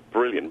all. It's a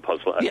brilliant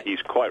puzzle, and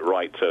he's quite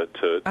right to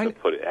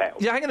put it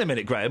out. Yeah, hang on a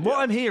minute, Graham. What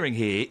I'm hearing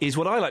here is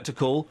what I like to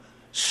call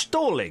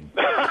stalling.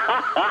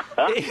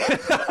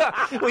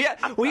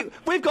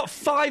 We've got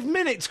 5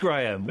 minutes,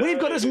 Graham. We've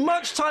got as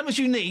much time as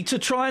you need to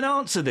try and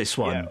answer this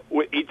one.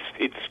 Yeah,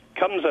 it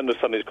comes under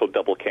something called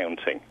double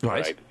counting.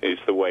 Right. Is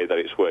the way that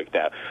it's worked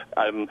out.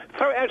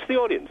 Throw it out to the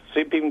audience,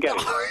 see if people can get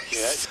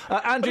it.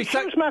 Andrew, but it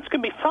shows maths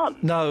can be fun.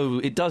 No,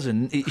 it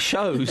doesn't. It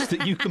shows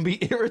that you can be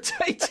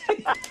irritated.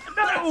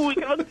 No, we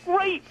can have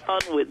great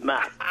fun with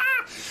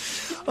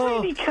maths. You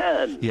really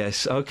can.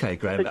 Yes, OK,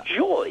 Graham. The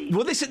joy.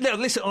 Well, listen,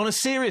 on a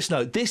serious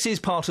note, this is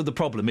part of the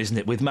problem, isn't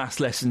it, with maths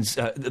lessons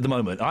at the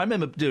moment? I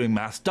remember doing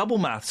maths. Double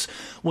maths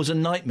was a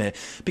nightmare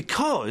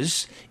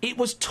because it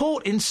was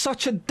taught in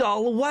such a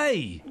dull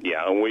way.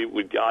 Yeah, and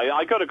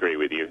I got to agree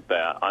with you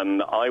there.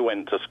 And I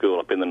went to school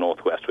up in the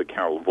northwest with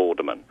Carol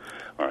Vorderman,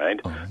 all right?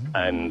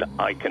 And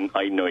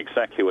I know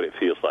exactly what it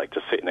feels like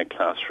to sit in a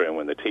classroom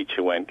when the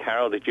teacher went,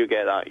 Carol, did you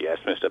get that? Yes,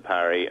 Mr.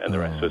 Parry. And the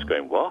rest was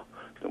going, what?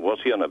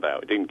 What's he on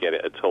about? Didn't get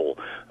it at all.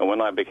 And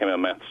when I became a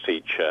maths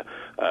teacher,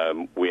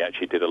 we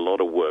actually did a lot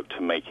of work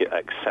to make it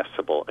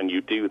accessible. And you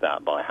do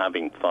that by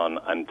having fun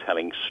and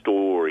telling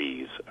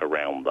stories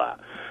around that.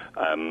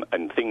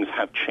 And things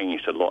have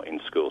changed a lot in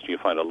schools. You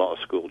find a lot of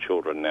school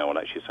children now will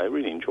actually say, I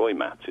really enjoy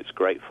maths. It's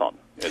great fun.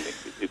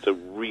 It's a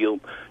real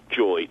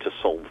joy to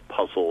solve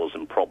puzzles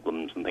and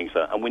problems and things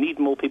like that. And we need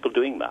more people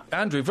doing that.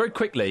 Andrew, very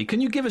quickly,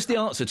 can you give us the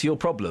answer to your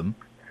problem?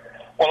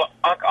 Well,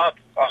 I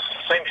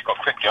seem to got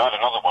quickly. I had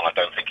another one I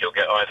don't think you'll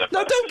get either.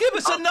 No, don't give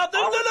us another.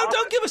 No,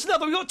 don't give us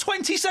another. We've got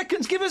 20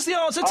 seconds. Give us the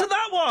answer to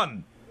that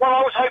one. Well,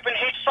 I was hoping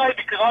he'd say,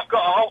 because I've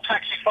got a whole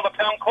taxi full of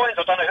pound coins.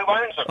 I don't know who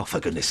owns them. Oh, for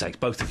goodness sakes,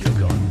 both of you have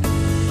gone.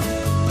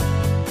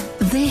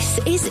 This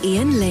is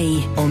Ian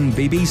Lee. On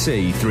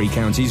BBC Three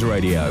Counties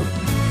Radio.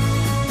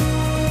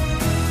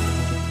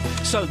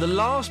 So, the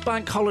last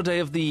bank holiday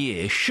of the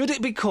year, should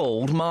it be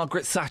called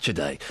Margaret Thatcher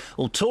Day?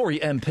 Well, Tory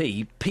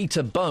MP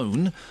Peter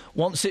Bone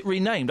wants it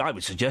renamed. I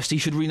would suggest he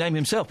should rename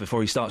himself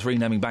before he starts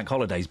renaming bank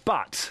holidays.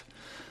 But,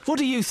 what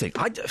do you think?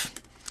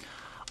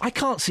 I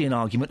can't see an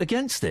argument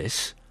against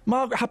this.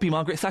 Happy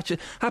Margaret Thatcher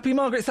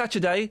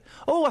Day.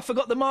 Oh, I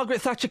forgot the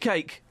Margaret Thatcher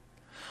cake.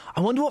 I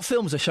wonder what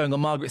films are showing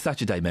on Margaret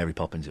Thatcher Day. Mary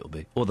Poppins it'll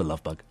be. Or The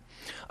Love Bug.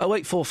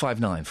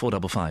 08459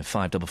 455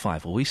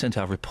 555. Well, we sent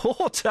our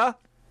reporter...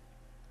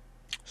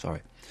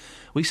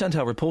 We sent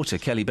our reporter,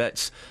 Kelly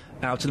Betts,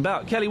 out and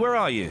about. Kelly, where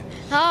are you?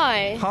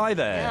 Hi. Hi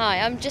there. Hi,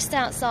 I'm just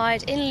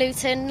outside in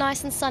Luton,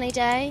 nice and sunny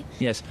day.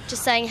 Yes.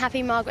 Just saying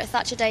Happy Margaret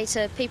Thatcher Day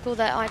to people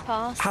that I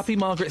pass. Happy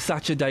Margaret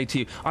Thatcher Day to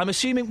you. I'm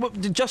assuming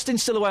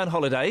Justin's still away on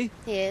holiday.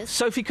 He is.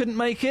 Sophie couldn't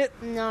make it?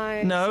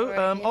 No.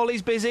 No.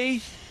 Ollie's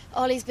busy?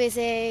 Ollie's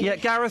busy. Yeah,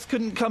 Gareth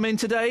couldn't come in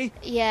today?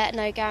 Yeah,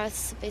 no,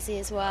 Gareth's busy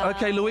as well.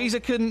 OK,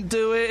 Louisa couldn't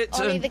do it.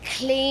 Ollie the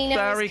cleaner.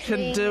 Barry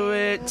couldn't do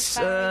it.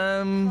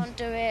 Can't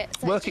do it.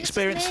 So work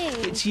experience.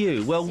 It's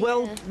you.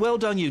 Well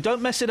done you.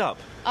 Don't mess it up.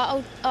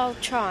 I'll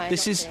try.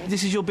 This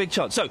is your big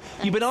chance. So,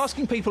 you've been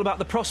asking people about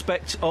the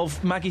prospect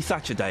of Maggie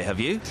Thatcher Day, have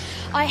you?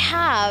 I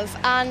have,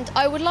 and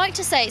I would like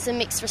to say it's a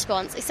mixed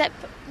response, except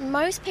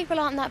most people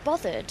aren't that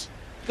bothered.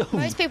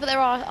 Most people that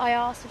I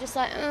asked were just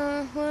like,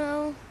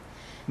 well...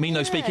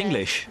 No speak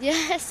English?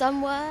 Yeah,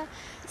 some were.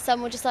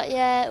 Some were just like,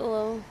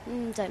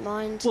 don't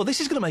mind. Well,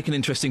 this is going to make an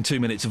interesting 2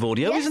 minutes of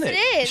audio, isn't it?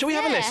 It is. Shall we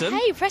have a listen?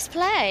 Hey, press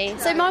play.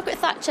 So Margaret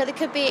Thatcher, there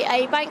could be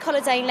a bank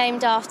holiday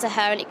named after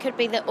her, and it could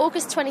be the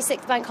August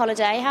 26th bank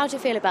holiday. How do you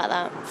feel about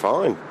that?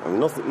 Fine.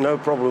 No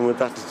problem with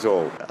that at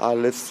all. I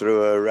lived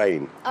through her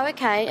reign. Oh,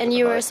 OK. And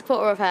you were a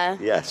supporter of her?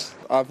 Yes.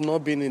 I've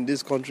not been in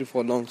this country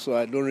for long, so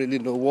I don't really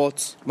know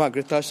what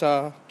Margaret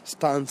Thatcher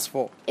stands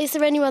for. Is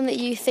there anyone that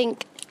you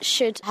think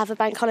should have a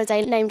bank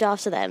holiday named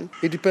after them?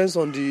 It depends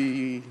on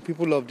the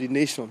people of the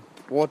nation,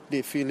 what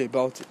they feel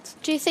about it.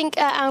 Do you think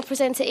our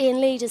presenter Ian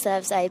Lee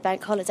deserves a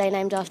bank holiday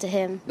named after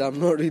him? I'm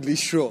not really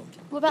sure.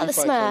 What about the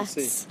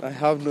Smurfs? I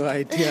have no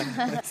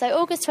idea. So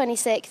August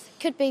 26th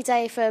could be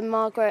day for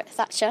Margaret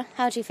Thatcher.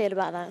 How do you feel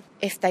about that?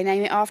 If they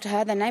name it after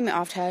her, then name it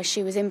after her.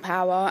 She was in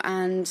power,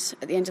 and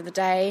at the end of the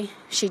day,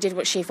 she did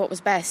what she thought was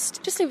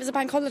best. Just leave it as a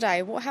bank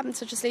holiday. What happened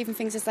to just leaving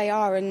things as they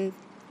are and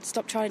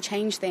stop trying to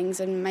change things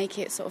and make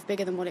it sort of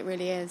bigger than what it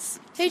really is?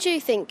 Who do you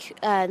think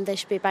there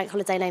should be a bank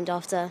holiday named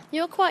after?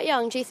 You're quite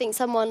young. Do you think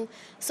someone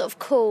sort of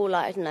cool,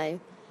 like, I don't know,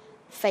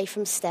 Faith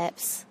from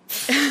Steps.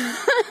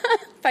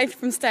 Faith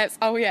from Steps,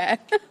 oh yeah.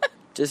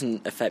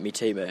 Doesn't affect me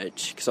too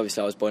much, because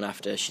obviously I was born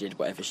after she did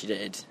whatever she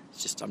did.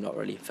 It's just I'm not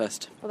really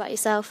fussed. What about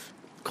yourself?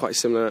 Quite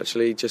similar,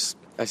 actually. Just,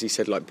 as you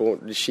said,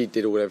 she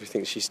did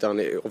everything she's done.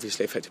 It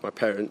obviously affected my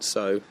parents,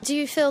 so... Do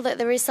you feel that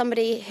there is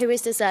somebody who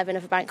is deserving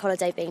of a bank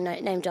holiday being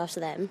named after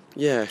them?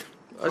 Yeah,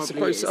 I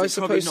suppose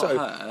so.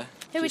 Her.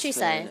 Who would you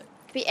say?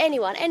 Could be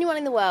anyone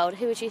in the world.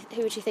 Who would you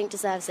think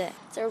deserves it?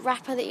 Is there a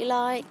rapper that you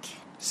like?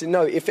 So,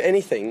 no, if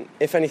anything,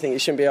 it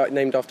shouldn't be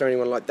named after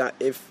anyone like that.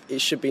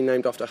 It should be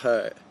named after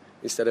her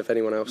instead of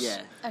anyone else.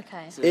 Yeah.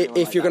 Okay.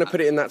 If you're going to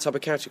put it in that type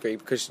of category,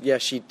 because, yeah,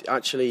 she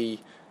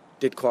actually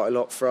did quite a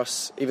lot for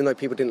us. Even though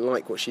people didn't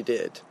like what she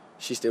did,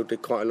 she still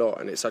did quite a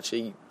lot, and it's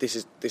actually, this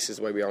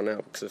is where we are now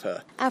because of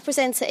her. Our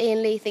presenter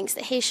Ian Lee thinks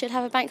that he should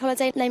have a bank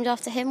holiday named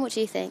after him. What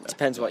do you think?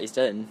 Depends what he's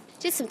done.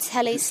 Did some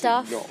telly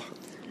stuff.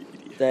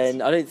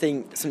 Then I don't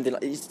think something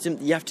like...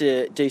 You have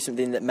to do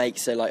something that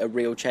makes a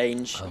real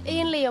change.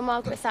 Ian Lee or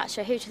Margaret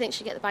Thatcher, who do you think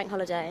should get the bank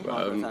holiday?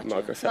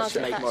 Margaret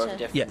Thatcher. Make more of a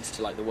difference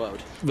to the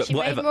world. She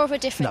made more of a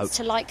difference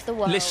to the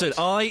world. Listen,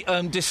 I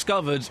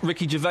discovered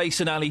Ricky Gervais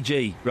and Ali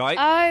G, right?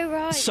 Oh,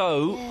 right.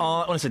 So, when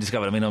I say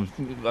discovered, I mean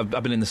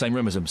I've been in the same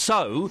room as them.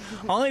 So,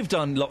 I've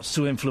done lots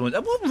to influence...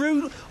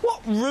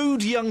 What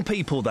rude young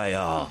people they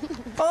are.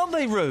 Aren't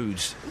they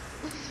rude?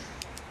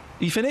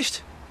 You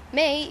finished?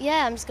 Me?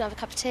 Yeah, I'm just going to have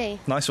a cup of tea.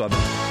 Nice one.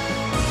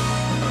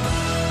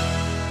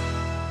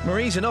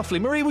 Marie's in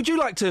Offaly. Marie, would you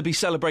like to be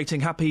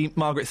celebrating Happy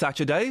Margaret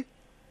Thatcher Day?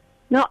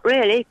 Not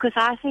really, because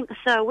I think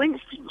Sir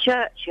Winston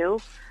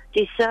Churchill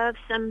deserves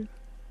some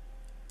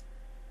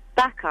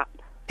backup.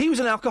 He was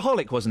an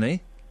alcoholic, wasn't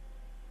he?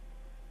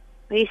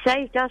 He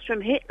saved us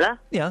from Hitler.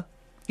 Yeah,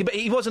 but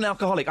he was an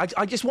alcoholic.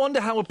 I just wonder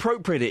how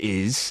appropriate it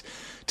is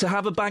to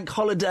have a bank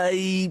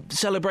holiday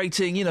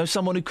celebrating,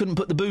 someone who couldn't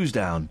put the booze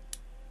down.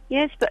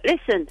 Yes, but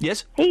listen.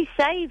 Yes? He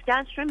saved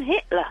us from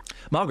Hitler.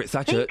 Margaret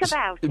Thatcher... Think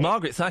about it.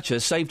 Margaret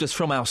Thatcher saved us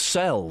from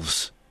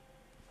ourselves.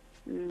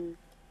 Mm.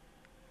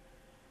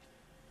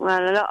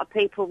 Well, a lot of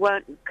people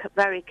weren't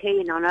very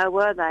keen on her,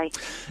 were they?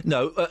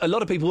 No, a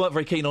lot of people weren't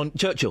very keen on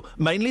Churchill.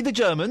 Mainly the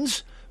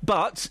Germans,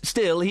 but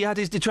still, he had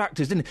his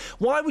detractors, didn't he?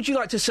 Why would you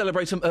like to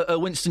celebrate a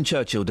Winston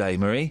Churchill Day,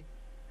 Marie?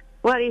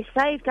 Well, he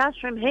saved us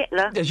from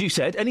Hitler. As you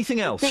said.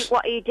 Anything else? Think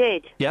what he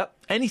did. Yep.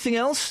 Anything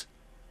else?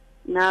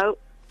 No.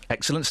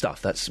 Excellent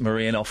stuff. That's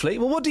Marie in Offaly.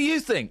 Well, what do you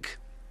think,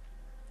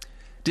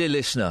 dear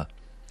listener?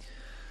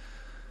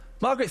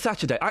 Margaret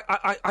Thatcher Day.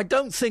 I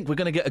don't think we're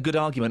going to get a good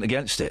argument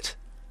against it.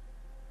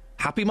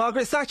 Happy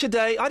Margaret Thatcher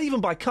Day. I'd even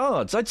buy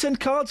cards. I'd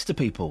send cards to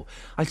people.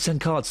 I'd send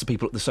cards to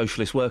people at the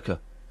Socialist Worker.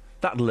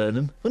 That'd learn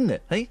them, wouldn't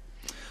it, eh?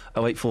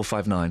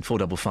 08459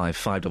 455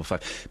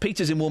 555.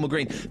 Peter's in Walmer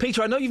Green.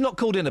 Peter, I know you've not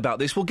called in about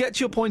this. We'll get to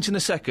your point in a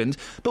second.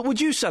 But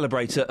would you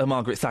celebrate a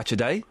Margaret Thatcher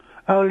Day?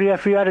 Only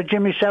if you had a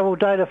Jimmy Savile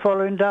Day the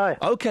following day.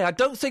 OK, I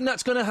don't think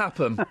that's going to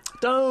happen.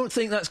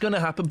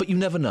 But you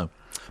never know.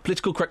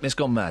 Political correctness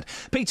gone mad.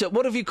 Peter,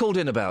 what have you called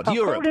in about? I've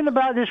Europe. called in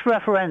about this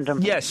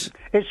referendum. Yes.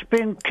 It's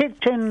been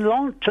kicked in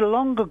to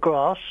longer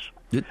grass.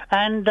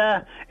 And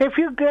if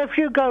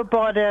you go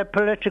by their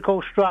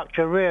political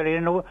structure, really,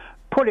 and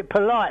put it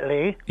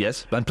politely...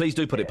 Yes, and please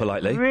do put it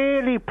politely.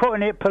 Really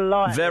putting it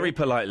politely. Very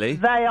politely.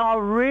 They are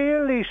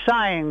really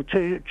saying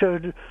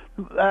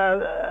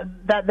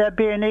that they're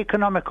being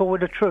economical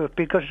with the truth,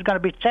 because it's going to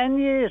be 10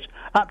 years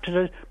up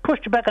to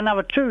pushed back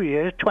another 2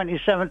 years,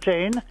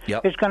 2017.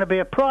 Yep. It's going to be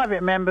a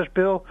private member's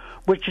bill,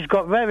 which has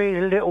got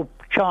very little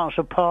chance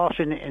of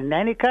passing in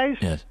any case.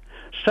 Yes.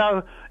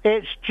 So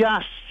it's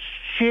just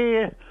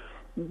sheer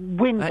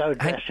window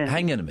dressing.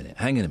 Hang on a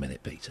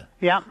minute, Peter.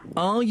 Yeah.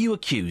 Are you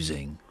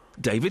accusing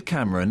David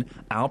Cameron,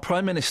 our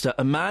Prime Minister,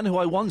 a man who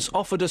I once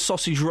offered a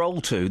sausage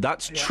roll to?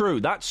 That's true,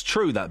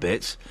 that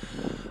bit.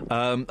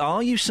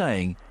 Are you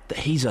saying that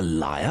he's a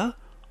liar?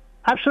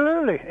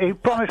 Absolutely. He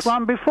promised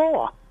one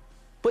before.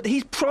 But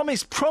he's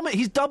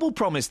he's double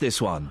promised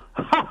this one.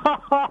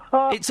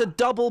 It's a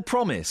double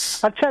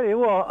promise. I tell you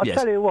what,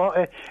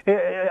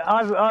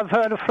 I've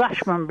heard of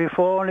Flashman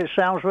before, and it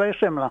sounds very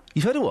similar.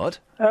 You've heard of what?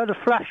 Heard of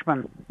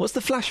Flashman. What's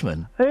the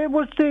Flashman? It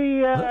was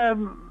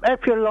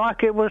if you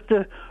like, it was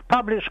the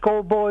public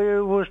school boy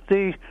who was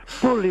the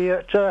bully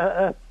at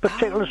a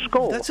particular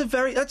school.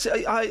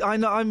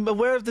 I'm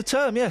aware of the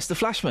term, yes, the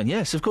Flashman,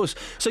 yes, of course.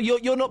 So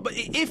you're not... But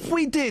if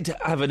we did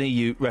have an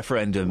EU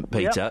referendum,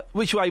 Peter,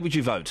 which way would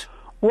you vote?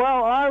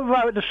 Well, I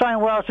vote the same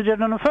way as I did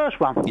on the first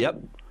one.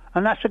 Yep.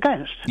 And that's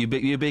against. You'd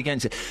be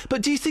against it.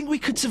 But do you think we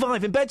could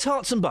survive in Beds,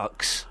 Hearts and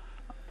Bucks?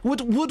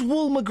 Would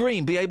Walmer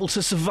Green be able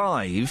to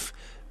survive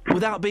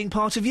without being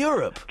part of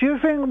Europe? Do you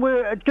think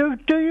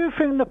do you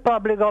think the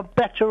public are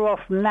better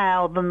off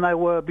now than they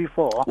were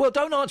before? Well,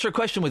 don't answer a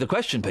question with a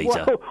question,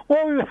 Peter.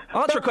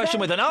 Answer a question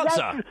with an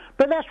answer.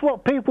 But that's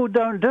what people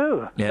don't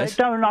do. Yes.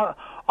 They don't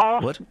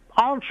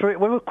answer it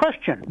with a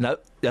question. No.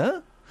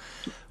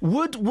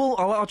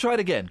 I'll try it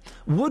again.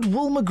 Would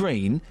Walmer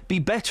Green be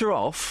better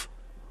off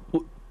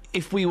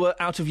if we were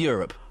out of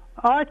Europe?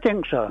 I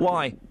think so.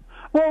 Why?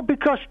 Well,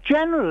 because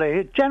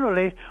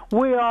generally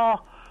we are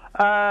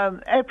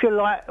if you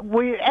like,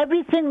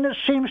 everything that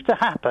seems to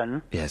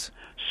happen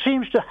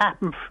seems to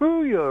happen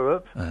through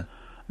Europe.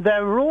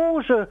 Their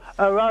rules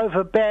are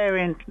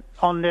overbearing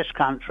on this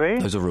country.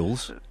 Those are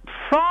rules.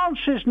 France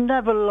is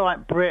never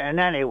like Britain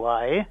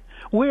anyway.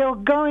 We are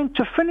going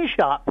to finish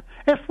up.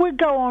 If we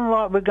go on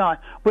like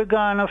we're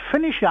going to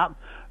finish up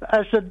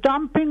as the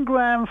dumping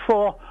ground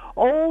for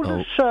all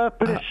the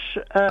surplus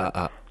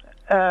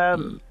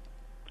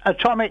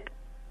atomic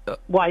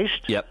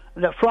waste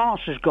that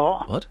France has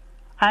got. What?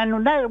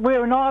 And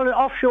we're an island,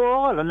 offshore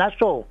island,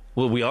 that's all.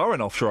 Well, we are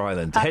an offshore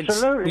island.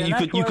 Absolutely.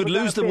 Hence, you could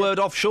lose the word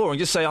offshore and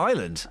just say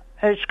island.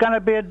 It's going to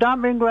be a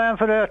dumping ground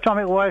for the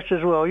atomic waste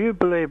as well, you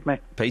believe me.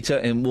 Peter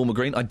in Walmer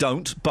Green, I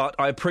don't, but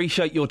I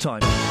appreciate your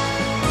time.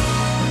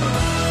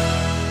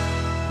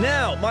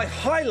 Now, my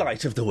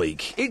highlight of the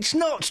week, it's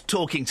not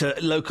talking to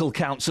local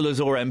councillors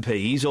or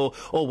MPs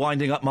or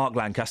winding up Mark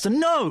Lancaster.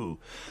 No!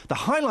 The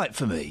highlight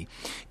for me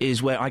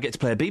is where I get to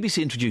play a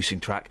BBC introducing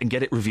track and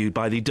get it reviewed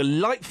by the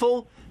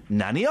delightful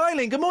Nanny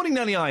Eileen. Good morning,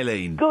 Nanny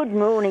Eileen. Good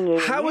morning, Ian.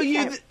 How are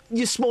you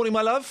this morning,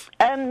 my love?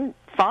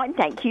 Fine,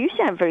 thank you. You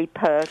sound very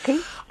perky.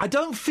 I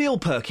don't feel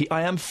perky.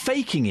 I am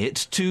faking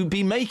it to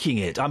be making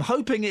it. I'm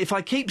hoping if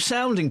I keep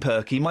sounding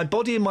perky, my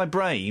body and my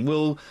brain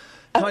will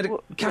kind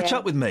of catch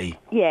up with me.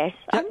 Yes,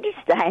 I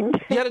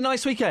understand. You had a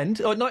nice weekend?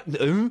 Oh, let's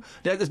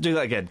do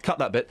that again. Cut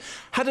that bit.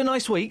 Had a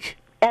nice week?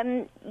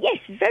 Yes,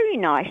 very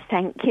nice,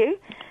 thank you.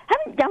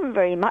 Haven't done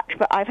very much,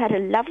 but I've had a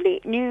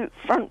lovely new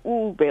front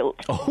wall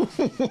built. Oh,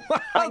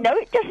 I know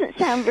it doesn't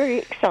sound very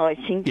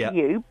exciting to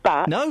you,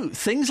 but... No,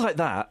 things like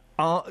that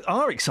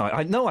are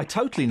exciting. I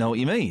totally know what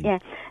you mean. Yeah,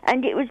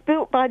 and it was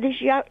built by this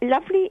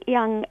lovely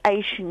young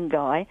Asian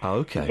guy. Oh,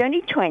 okay. He's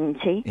only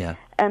 20. Yeah,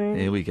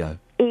 here we go.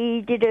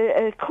 He did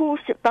a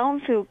course at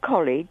Barnfield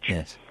College.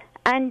 Yes.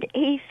 And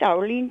he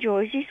thoroughly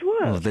enjoys his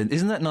work. Oh, then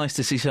isn't that nice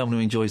to see someone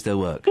who enjoys their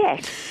work?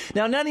 Yes.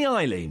 Now, Nanny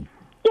Eileen.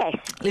 Yes.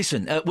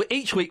 Listen,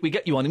 each week we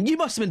get you on, and you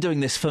must have been doing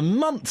this for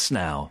months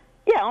now.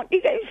 Yeah, aren't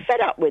you getting fed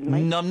up with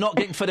me? No, I'm not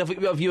getting fed up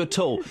of you at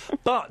all.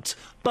 But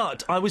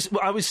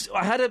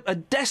I had a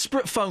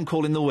desperate phone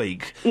call in the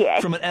week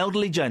from an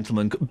elderly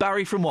gentleman,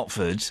 Barry from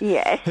Watford,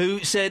 who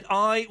said,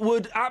 I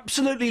would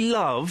absolutely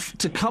love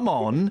to come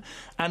on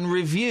and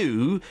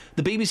review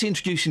the BBC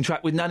introducing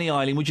track with Nanny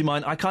Eileen. Would you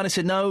mind? I kind of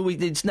said, no,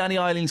 it's Nanny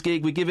Eileen's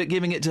gig. We're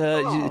giving it to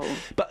her. Oh.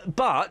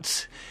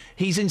 But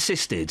he's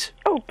insisted.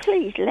 Oh,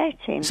 please let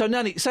him. So,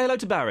 Nanny, say hello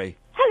to Barry.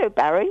 Hello,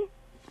 Barry.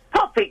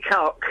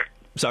 Poppycock.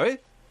 Sorry?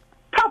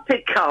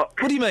 Poppycock.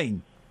 What do you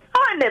mean?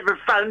 I never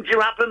phoned you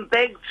up and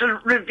begged to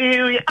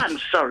review you. I'm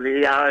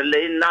sorry,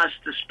 Eileen. Nice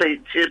to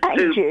speak to you, too.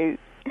 Thank you.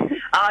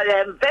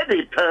 I am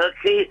very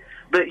perky,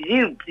 but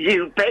you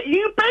begged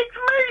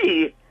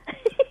me.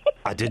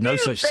 I did no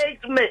such... You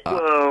begged me.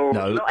 Well,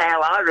 no. Not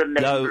how I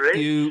remember it. No,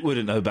 you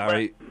wouldn't know,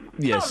 Barry.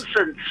 Yes.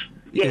 Nonsense.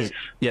 Yes.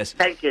 Yes.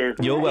 Thank you.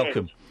 You're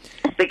welcome.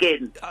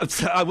 Begin.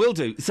 I will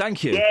do.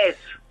 Thank you. Yes.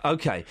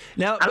 Okay.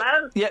 Now...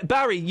 Hello? Yeah,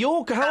 Barry,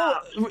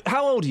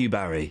 how old are you,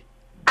 Barry?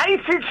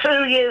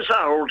 82 years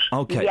old.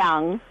 Okay.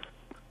 Young.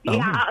 Oh.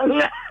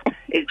 Young.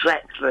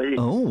 Exactly.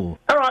 Oh.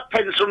 All right,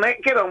 pencil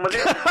neck, get on with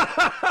it.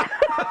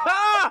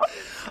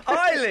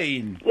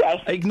 Eileen!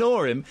 Yes.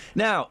 Ignore him.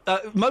 Now,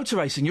 motor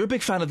racing, you're a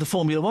big fan of the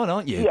Formula One,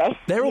 aren't you? Yes.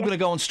 They're all going to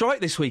go on strike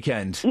this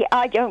weekend. Yeah,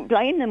 I don't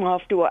blame them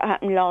after what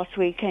happened last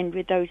weekend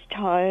with those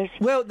tyres.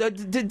 Well,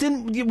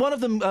 didn't one of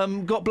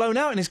them got blown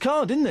out in his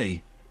car, didn't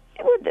he?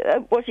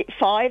 Was it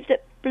 5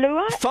 that blew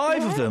up?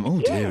 5 of them? Oh,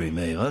 dearie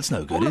me. Well, that's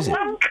no good, is it?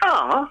 One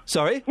car?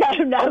 Sorry?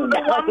 No.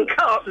 One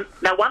car?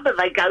 No wonder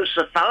they go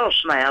so fast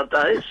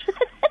nowadays.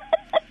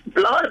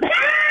 Blimey.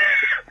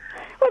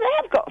 Well, they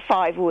have got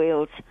 5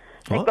 wheels.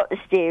 They've got the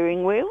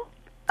steering wheel.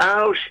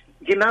 Oh,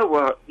 you know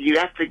what? You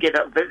have to get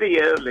up very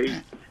early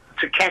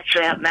to catch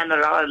out Nanny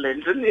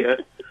Eileen, didn't you?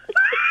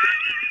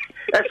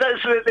 That's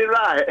absolutely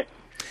right.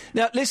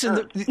 Now,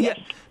 listen,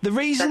 the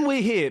reason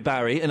we're here,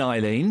 Barry and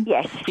Eileen,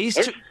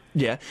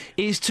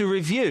 is to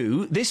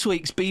review this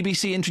week's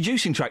BBC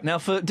introducing track. Now,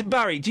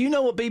 Barry, do you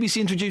know what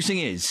BBC introducing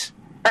is?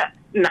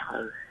 No.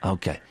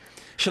 Okay.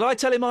 Shall I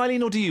tell him,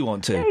 Eileen, or do you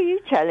want to? No, you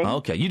tell him.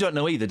 Okay, you don't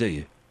know either, do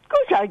you? Of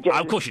course I do.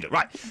 Of course you do.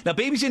 Right. Now,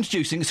 BBC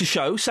Introducing, it's a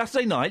show,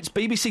 Saturday nights,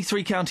 BBC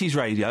Three Counties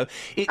Radio.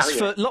 It's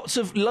for lots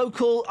of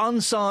local,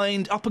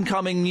 unsigned,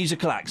 up-and-coming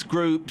musical acts,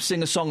 groups,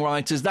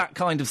 singer-songwriters, that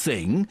kind of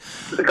thing.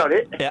 Got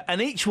it. Yeah,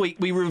 and each week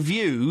we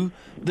review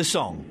the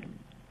song.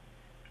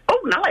 Oh,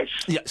 nice.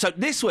 Yeah, so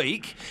this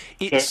week,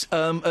 it's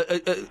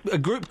a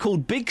group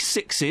called Big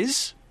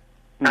Sixes.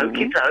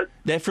 Okey-doke.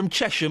 They're from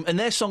Chesham, and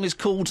their song is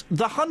called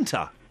The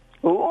Hunter.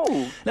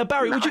 Oh. Now,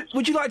 Barry, nice.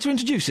 would you like to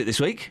introduce it this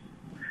week?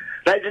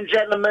 Ladies and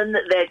gentlemen,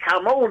 they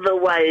come all the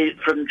way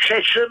from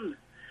Chesham.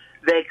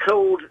 They're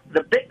called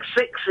the Big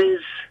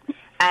Sixes,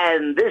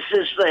 and this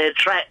is their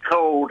track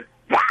called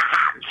The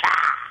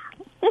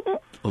Hunter.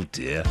 Oh,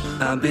 dear.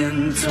 I've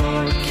been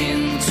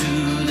talking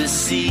to the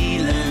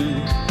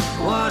ceiling.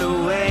 What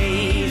a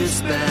way to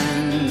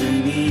spend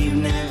an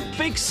evening.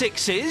 Big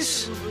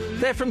Sixes.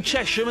 They're from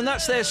Chesham, and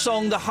that's their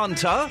song, The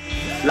Hunter.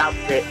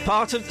 Loved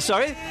it.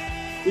 Sorry?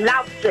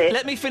 Loved it.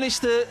 Let me finish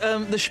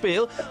the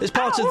spiel. There's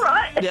part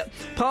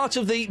part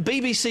of the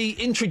BBC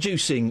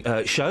introducing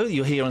show that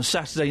you'll hear on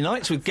Saturday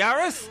nights with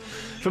Gareth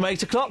from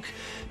 8 o'clock.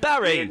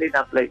 Barry. Really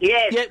lovely.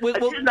 Yes. Yeah,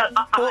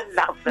 I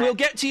love that. We'll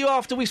get to you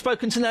after we've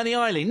spoken to Nanny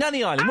Eileen.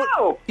 Nanny Eileen.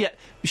 Yeah,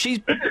 she's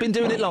been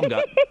doing it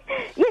longer.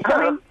 Yes,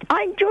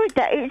 I enjoyed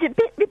that. It was a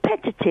bit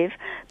repetitive,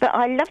 but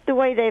I loved the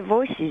way their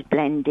voices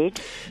blended.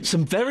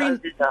 Some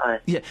very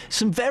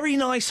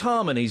nice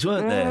harmonies,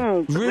 weren't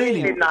there?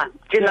 Really nice.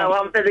 Do you know,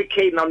 I'm very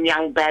keen on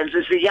young bands.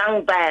 There's a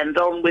young band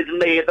on with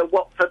me at the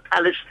Watford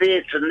Palace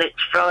Theatre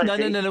next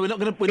Friday. No. We're not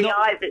going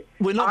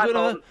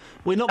to.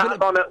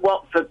 I'm on at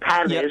Watford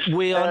Palace. Yeah,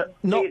 we are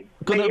not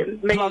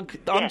going to plug.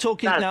 I'm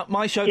talking now.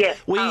 My show. Yeah.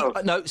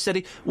 No,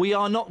 steady. We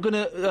are not going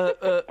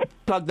to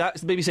plug that.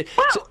 It's the BBC.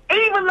 Well,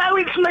 even though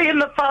it's me and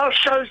the Fast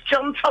Show's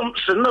John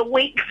Thompson a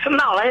week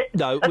tonight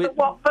at the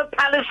Watford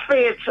Palace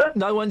Theatre.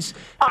 No one's.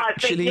 I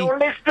think your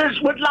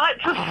listeners would like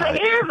to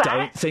hear that. I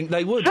don't think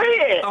they would. See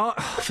it.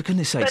 For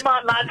goodness' sake. They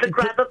might like to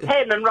grab a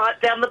pen and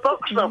write down the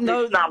box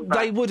office number.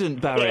 They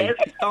wouldn't, Barry.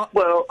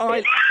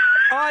 Yes.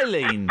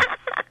 Eileen.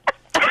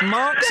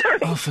 Mark's.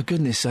 Oh, for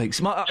goodness sakes.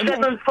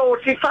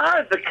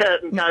 7:45 the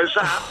curtain goes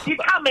up. You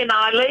come in,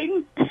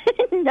 Eileen?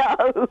 No.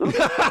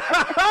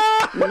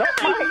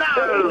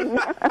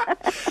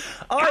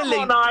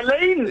 Eileen. Come on,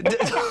 Eileen.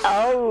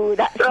 Oh,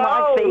 that's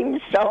my theme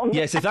song.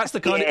 Yes, if that's the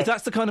kind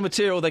of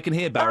material they can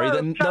hear, Barry,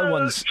 then no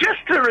one's.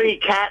 Just to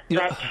recap,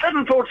 that's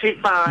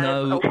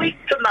 7:45 a week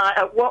tonight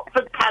at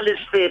Watford Palace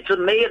Theatre.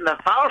 Me and the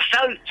Fast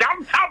Show's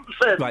John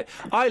Thompson. Right,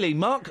 Eileen.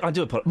 Mark, I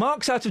do apologise.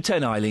 Mark's out of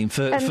 10, Eileen,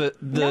 for the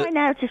 9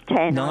 out of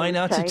 10. 9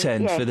 out of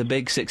 10 for the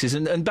big sixes.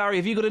 And Barry,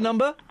 have you got a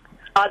number?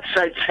 I'd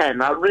say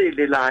 10. I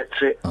really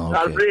liked it. Oh,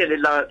 I okay. really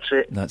liked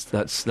it.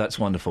 That's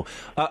wonderful.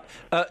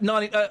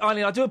 Eileen,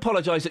 I do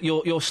apologise that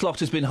your slot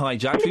has been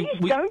hijacked.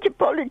 Please don't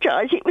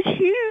apologise. It was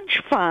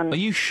huge fun. Are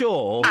you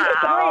sure? Yes,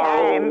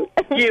 I am.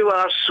 You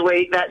are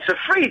sweet. That's a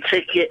free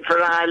ticket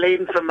for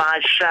Eileen for my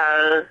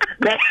show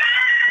next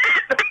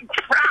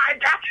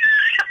Friday.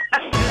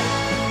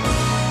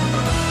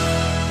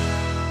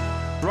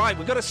 Right,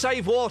 we've got to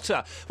save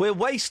water. We're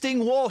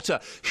wasting water.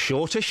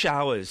 Shorter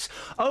showers.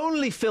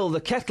 Only fill the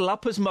kettle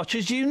up as much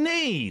as you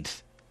need.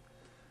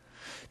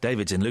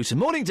 David's in Luton.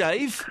 Morning,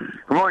 Dave.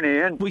 Good morning,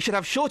 Ian. We should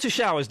have shorter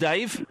showers,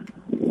 Dave.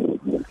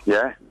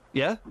 Yeah?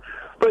 Yeah?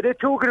 But they're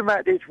talking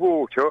about this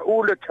water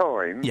all the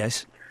time.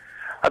 Yes.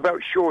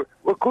 About short...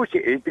 Well, of course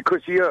it is,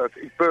 because the earth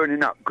is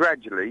burning up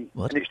gradually,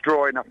 and it's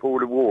drying up all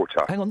the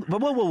water. Hang on.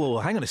 Whoa.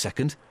 Hang on a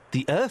second.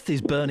 The earth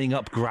is burning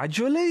up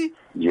gradually?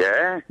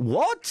 Yeah.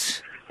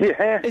 What?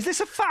 Yeah. Is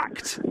this a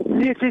fact?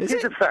 Yes, it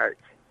is a fact.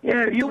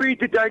 Yeah, you read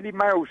the Daily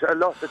Mails a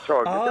lot of the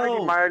time. The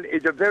Daily Mail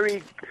is a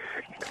very,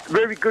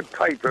 very good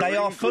paper. They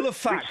are full of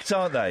facts,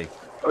 aren't they?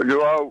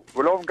 Well,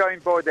 I'm going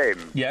by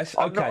them. Yes,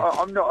 okay.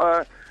 I'm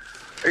not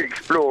an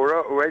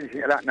explorer or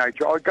anything of that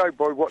nature. I go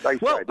by what they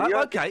say. The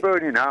earth is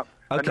burning up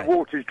and the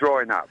water's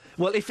drying up.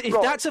 Well, if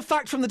that's a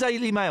fact from the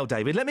Daily Mail,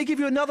 David, let me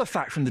give you another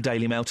fact from the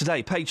Daily Mail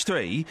today, page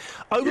 3.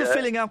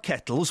 Overfilling our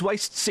kettles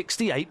wastes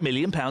 £68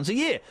 million a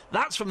year.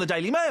 That's from the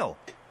Daily Mail.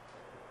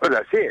 Well,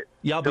 that's it.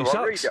 Yabu so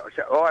I read it.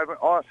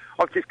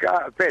 I've just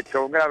got out of bed,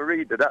 so I'm going to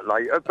read that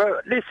later.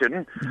 But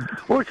listen,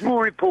 what's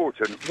more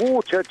important,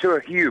 water to a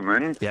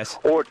human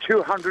or a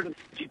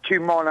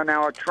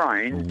 202-mile-an-hour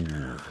train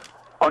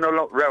on a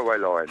railway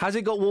line? Has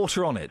it got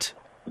water on it?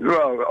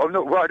 Well, I'm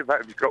not worried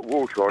about if it's got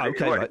water on it.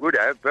 Well, it would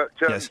have, but...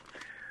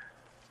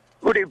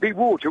 Would it be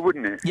water,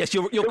 wouldn't it? Yes,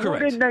 you're correct. Well,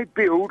 then they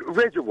build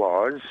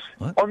reservoirs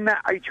on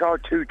that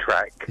HR2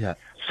 track,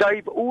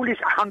 save all this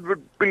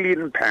 £100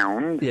 billion.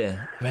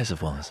 Yeah,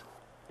 reservoirs.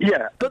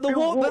 Yeah. But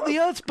the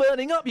Earth's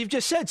burning up, you've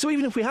just said, so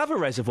even if we have a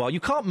reservoir, you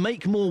can't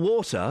make more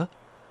water.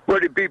 Well,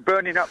 it'd be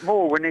burning up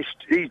more when these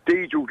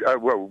diesel,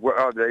 what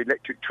are the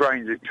electric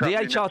trains? The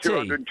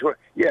HRT?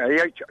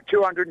 The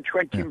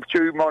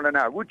 222 mile an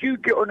hour. Would you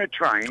get on a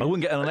train? I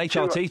wouldn't get on an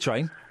HRT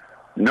train.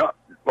 No.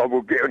 I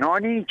will get an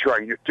IE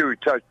train that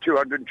does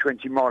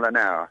 220 mile an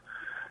hour.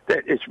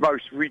 That is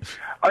most...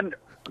 and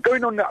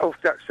going on off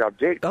that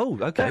subject... Oh,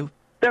 OK.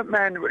 That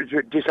man was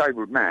a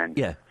disabled man.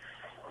 Yeah.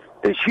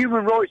 There's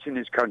human rights in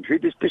this country.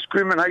 There's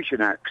discrimination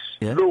acts,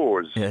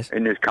 laws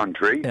in this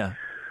country. Yeah.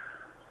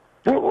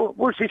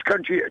 What's this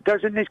country...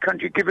 Doesn't this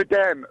country give a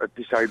damn of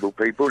disabled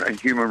people and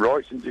human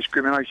rights and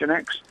discrimination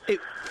acts?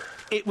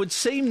 It would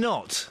seem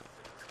not.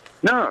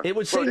 No. It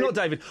would seem not,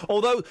 David.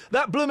 Although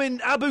that blooming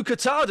Abu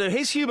Qatada,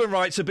 his human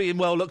rights are being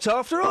well looked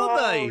after,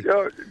 aren't they?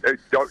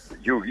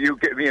 You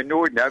get me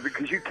annoyed now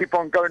because you keep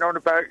on going on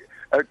about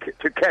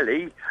to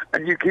Kelly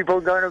and you keep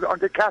on going on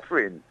to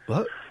Catherine.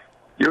 What?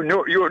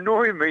 You're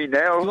annoying me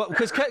now.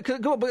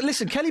 Well, but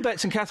listen, Kelly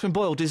Betts and Catherine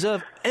Boyle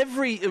deserve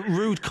every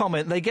rude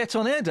comment they get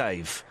on air,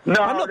 Dave. No,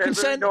 I'm not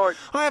concerned.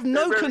 I have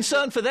no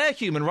concern for their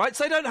human rights.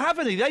 They don't have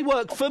any. They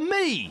work for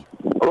me.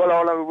 Well,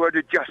 I'll have a word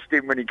with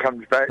Justin when he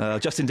comes back.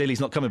 Justin Dealey's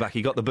not coming back.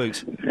 He got the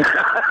boot.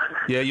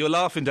 Yeah, you're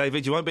laughing,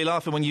 David. You won't be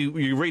laughing when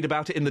you read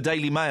about it in the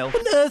Daily Mail.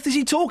 What on earth is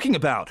he talking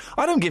about?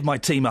 I don't give my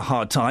team a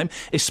hard time,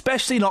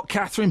 especially not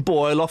Catherine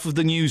Boyle off of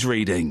the news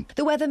reading.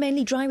 The weather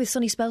mainly dry with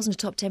sunny spells and a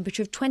top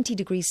temperature of 20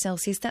 degrees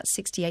Celsius. That's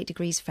 68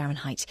 degrees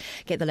Fahrenheit.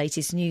 Get the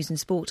latest news and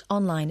sport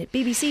online at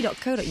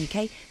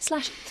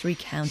bbc.co.uk/3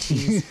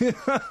 counties.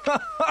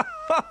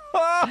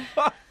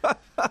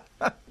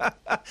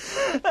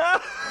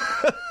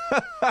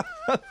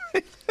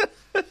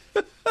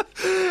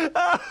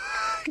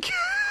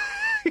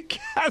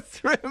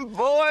 Catherine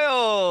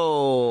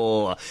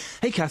Boyle.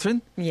 Hey,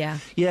 Catherine. Yeah.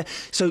 Yeah.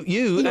 So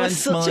you are and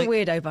such a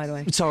weirdo, by the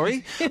way.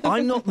 Sorry,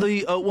 I'm not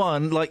the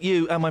one like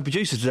you and my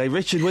producer today,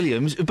 Richard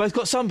Williams, who both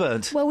got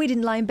sunburnt. Well, we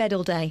didn't lie in bed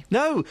all day.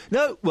 No.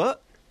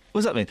 What?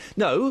 What does that mean?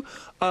 No,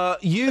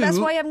 you... But that's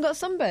why you haven't got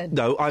sunburn.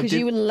 No, I did... Because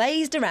you were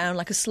lazed around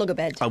like a slugger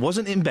bed. I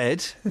wasn't in bed.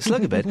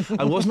 Slugger bed.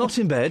 I was not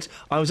in bed.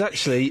 I was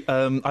actually...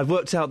 I've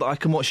worked out that I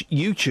can watch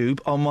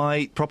YouTube on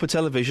my proper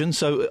television,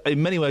 so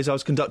in many ways I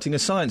was conducting a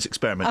science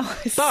experiment. Oh,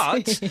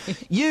 but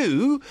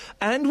you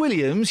and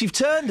Williams, you've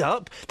turned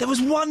up. There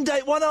was one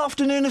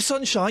afternoon of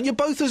sunshine. You're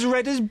both as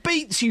red as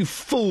beets, you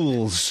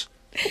fools.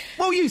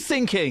 What were you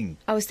thinking?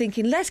 I was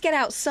thinking, let's get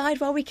outside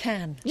while we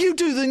can. You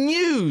do the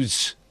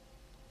news.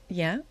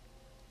 Yeah?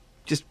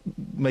 Just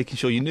making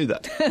sure you knew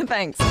that.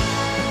 Thanks.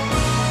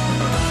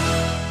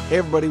 Hey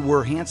everybody,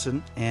 we're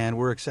Hanson, and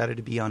we're excited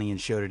to be on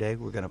Ian's show today.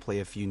 We're going to play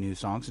a few new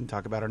songs and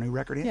talk about our new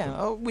record.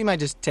 Yeah, we might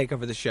just take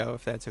over the show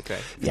if that's okay.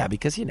 Yeah,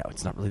 because,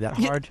 it's not really that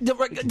hard.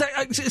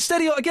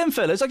 Steady again,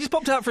 fellas. I just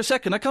popped out for a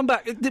second. I come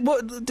back.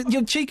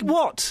 Your cheek,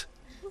 what?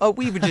 Oh,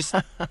 we were just...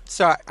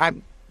 Sorry,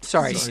 I'm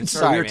sorry.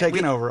 Sorry, we were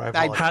taking over. I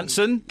apologize.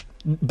 Hanson.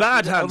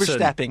 Bad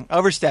Hanson.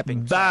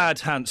 Overstepping. Bad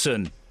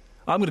Hanson.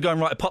 I'm going to go and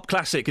write a pop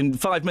classic in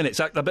 5 minutes.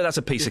 I bet that's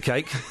a piece of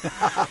cake.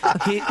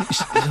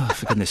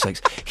 For goodness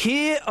sakes.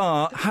 Here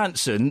are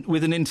Hanson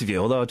with an interview,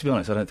 although, to be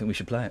honest, I don't think we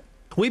should play it.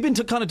 We've been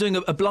kind of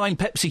doing a blind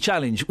Pepsi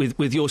challenge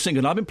with your single,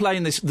 and I've been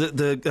playing this,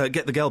 the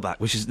Get the Girl Back,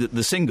 which is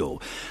the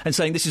single, and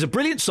saying, this is a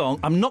brilliant song,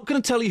 I'm not going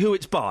to tell you who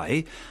it's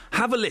by,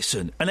 have a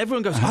listen. And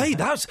everyone goes, hey,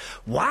 that's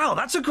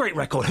a great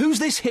record. Who's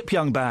this hip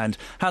young band?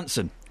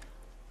 Hanson.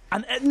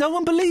 And no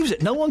one believes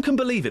it. No one can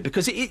believe it,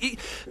 because the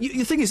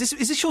thing is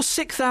this your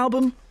 6th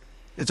album?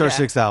 It's our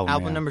 6th album.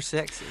 Album number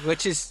 6,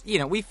 which is,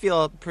 we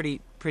feel pretty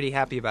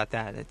happy about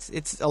that.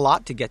 It's a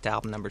lot to get to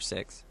album number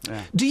 6.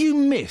 Yeah. Do you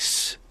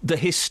miss the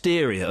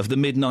hysteria of the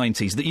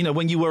mid-90s, that,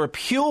 when you were a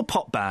pure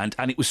pop band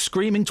and it was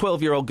screaming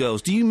 12-year-old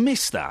girls? Do you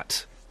miss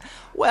that?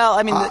 Well,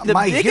 I mean, the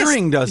my biggest,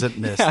 hearing doesn't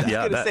miss that.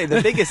 I was going to say,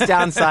 the biggest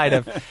downside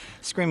of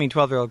screaming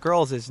 12-year-old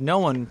girls is no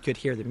one could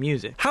hear the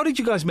music. How did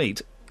you guys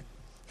meet?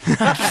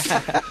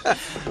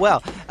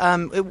 Well,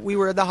 we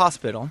were at the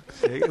hospital.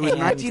 It was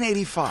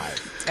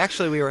 1985.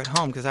 Actually, we were at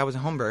home because I was a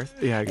home birth.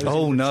 Yeah.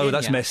 Oh, no,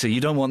 that's messy.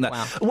 You don't want that.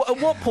 Wow. At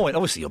what point,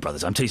 obviously your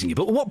brothers, I'm teasing you,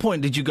 but at what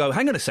point did you go,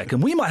 hang on a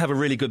second, we might have a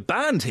really good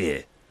band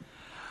here?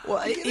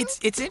 Well,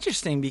 it's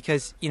interesting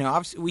because,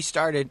 obviously we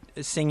started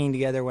singing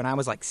together when I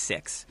was like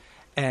 6.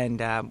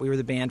 And we were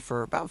the band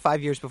for about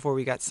 5 years before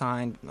we got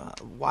signed,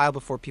 a while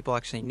before people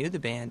actually knew the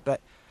band. But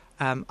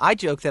I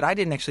joke that I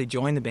didn't actually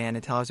join the band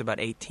until I was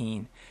about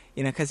 18.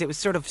 Because it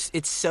was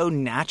it's so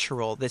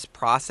natural, this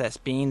process,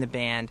 being the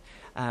band.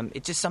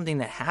 It's just something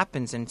that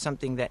happens and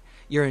something that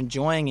you're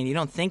enjoying and you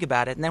don't think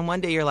about it. And then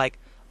one day you're like,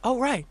 oh,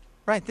 right,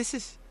 this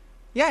is,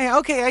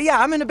 okay,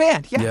 I'm in a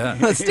band. Yeah.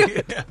 Let's do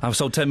it. I've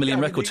sold 10 million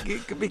records.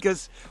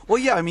 Because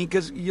when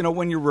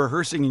you're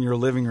rehearsing in your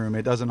living room,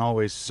 it doesn't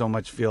always so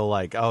much feel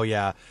like, oh,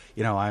 yeah,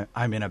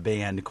 I'm in a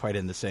band quite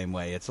in the same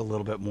way. It's a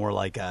little bit more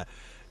like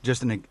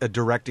just a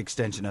direct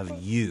extension of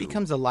you. It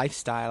becomes a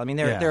lifestyle. I mean,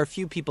 there are a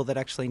few people that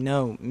actually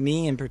know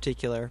me in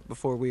particular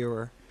before we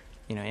were,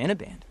 in a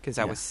band, because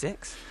I was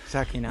 6.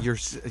 Exactly. Your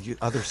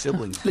other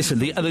siblings. Listen,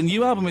 the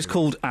new album is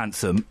called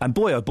Anthem, and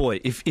boy, oh boy,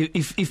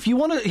 if you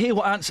want to hear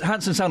what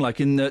Hanson sounded like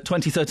in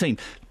 2013,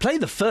 play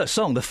the first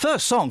song. The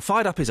first song,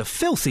 Fired Up, is a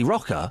filthy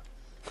rocker.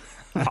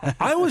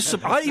 I was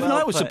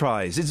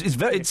surprised.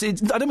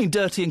 It's I don't mean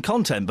dirty in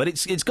content, but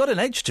it's got an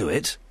edge to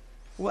it.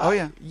 Well,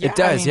 it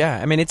does.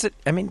 I mean,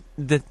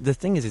 the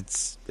thing is,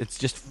 it's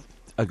just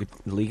a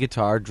lead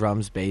guitar,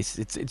 drums, bass.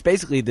 It's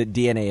basically the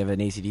DNA of an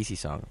AC/DC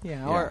song.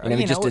 Or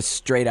just a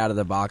straight out of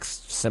the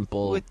box,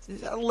 simple,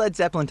 with a Led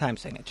Zeppelin time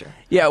signature.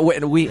 Yeah,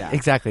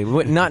 exactly.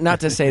 Not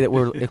to say that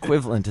we're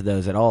equivalent to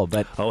those at all,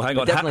 but hang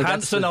on,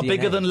 Hanson are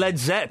bigger than Led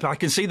Zepp. I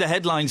can see the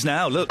headlines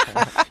now. Look,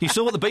 you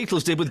saw what the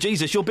Beatles did with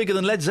Jesus. You're bigger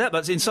than Led Zepp.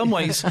 That's in some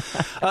ways.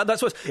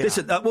 That's what. Yeah.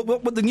 Listen,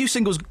 what the new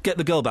singles, Get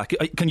the Girl Back.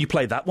 Can you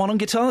play that one on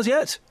guitars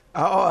yet?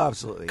 Oh,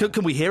 absolutely.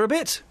 Can we hear a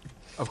bit?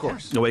 Of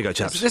course. Away you go,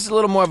 chaps. This is a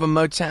little more of a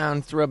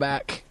Motown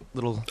throwback.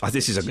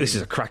 This is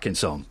a cracking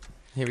song.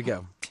 Here we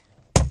go.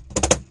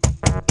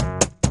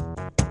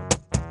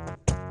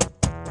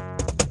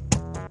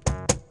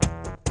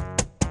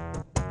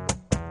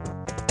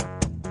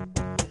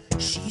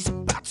 She's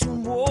about to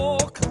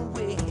walk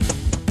away.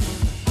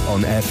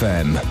 On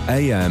FM,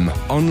 AM,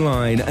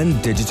 online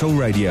and digital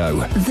radio.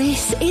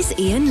 This is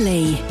Ian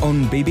Lee.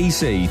 On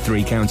BBC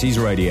Three Counties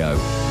Radio.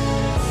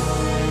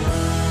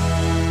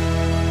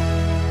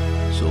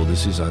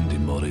 this is Andy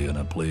Murray, and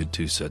I played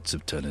 2 sets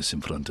of tennis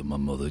in front of my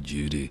mother,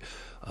 Judy.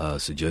 I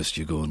suggest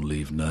you go and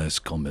leave nice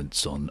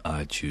comments on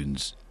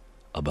iTunes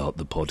about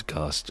the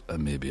podcast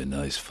and maybe a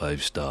nice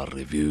 5-star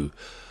review,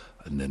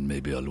 and then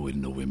maybe I'll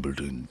win the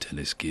Wimbledon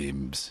tennis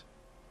games.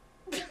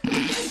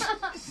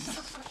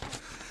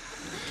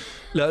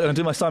 Look, I'll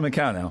do my Simon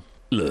Cowell now.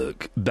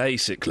 Look,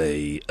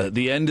 basically, at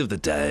the end of the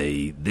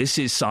day, this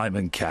is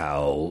Simon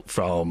Cowell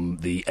from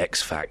The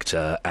X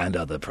Factor and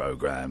other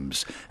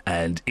programmes.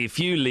 And if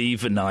you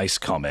leave a nice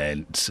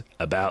comment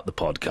about the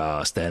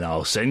podcast, then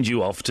I'll send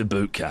you off to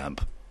boot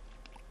camp.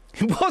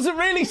 It wasn't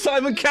really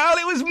Simon Cowell,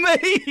 it was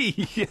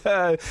me!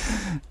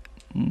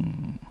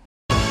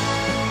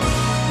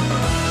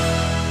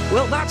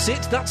 Well, that's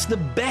it. That's the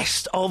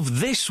best of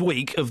this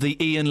week of the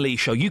Ian Lee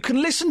Show. You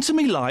can listen to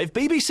me live,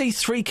 BBC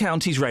Three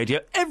Counties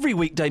Radio, every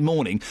weekday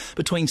morning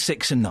between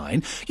 6 and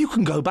 9. You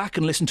can go back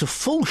and listen to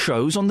full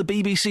shows on the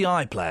BBC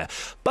iPlayer.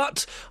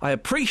 But I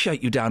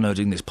appreciate you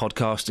downloading this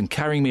podcast and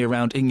carrying me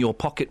around in your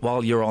pocket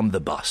while you're on the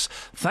bus.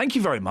 Thank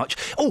you very much.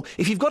 Oh,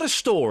 if you've got a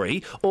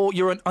story, or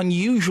you're an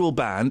unusual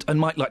band and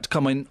might like to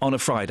come in on a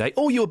Friday,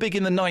 or you're big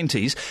in the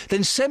 90s,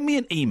 then send me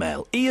an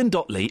email,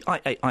 ian.lee,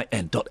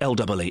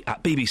 iaan.lle,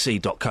 at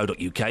bbc.co.uk,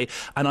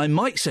 and I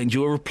might send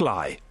you a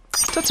reply.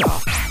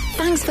 Ta-ta.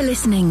 Thanks for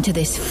listening to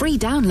this free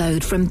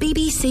download from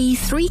BBC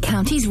Three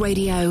Counties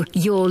Radio,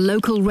 your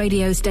local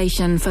radio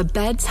station for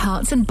beds,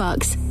 hearts and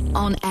bucks,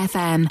 on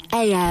FM,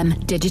 AM,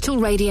 digital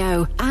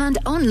radio, and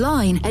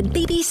online at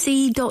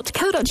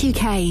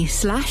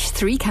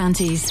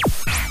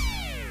bbc.co.uk/3counties.